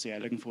session. So yeah,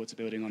 looking forward to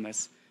building on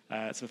this.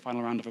 It's a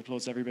final round of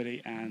applause,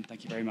 everybody, and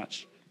thank you very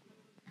much.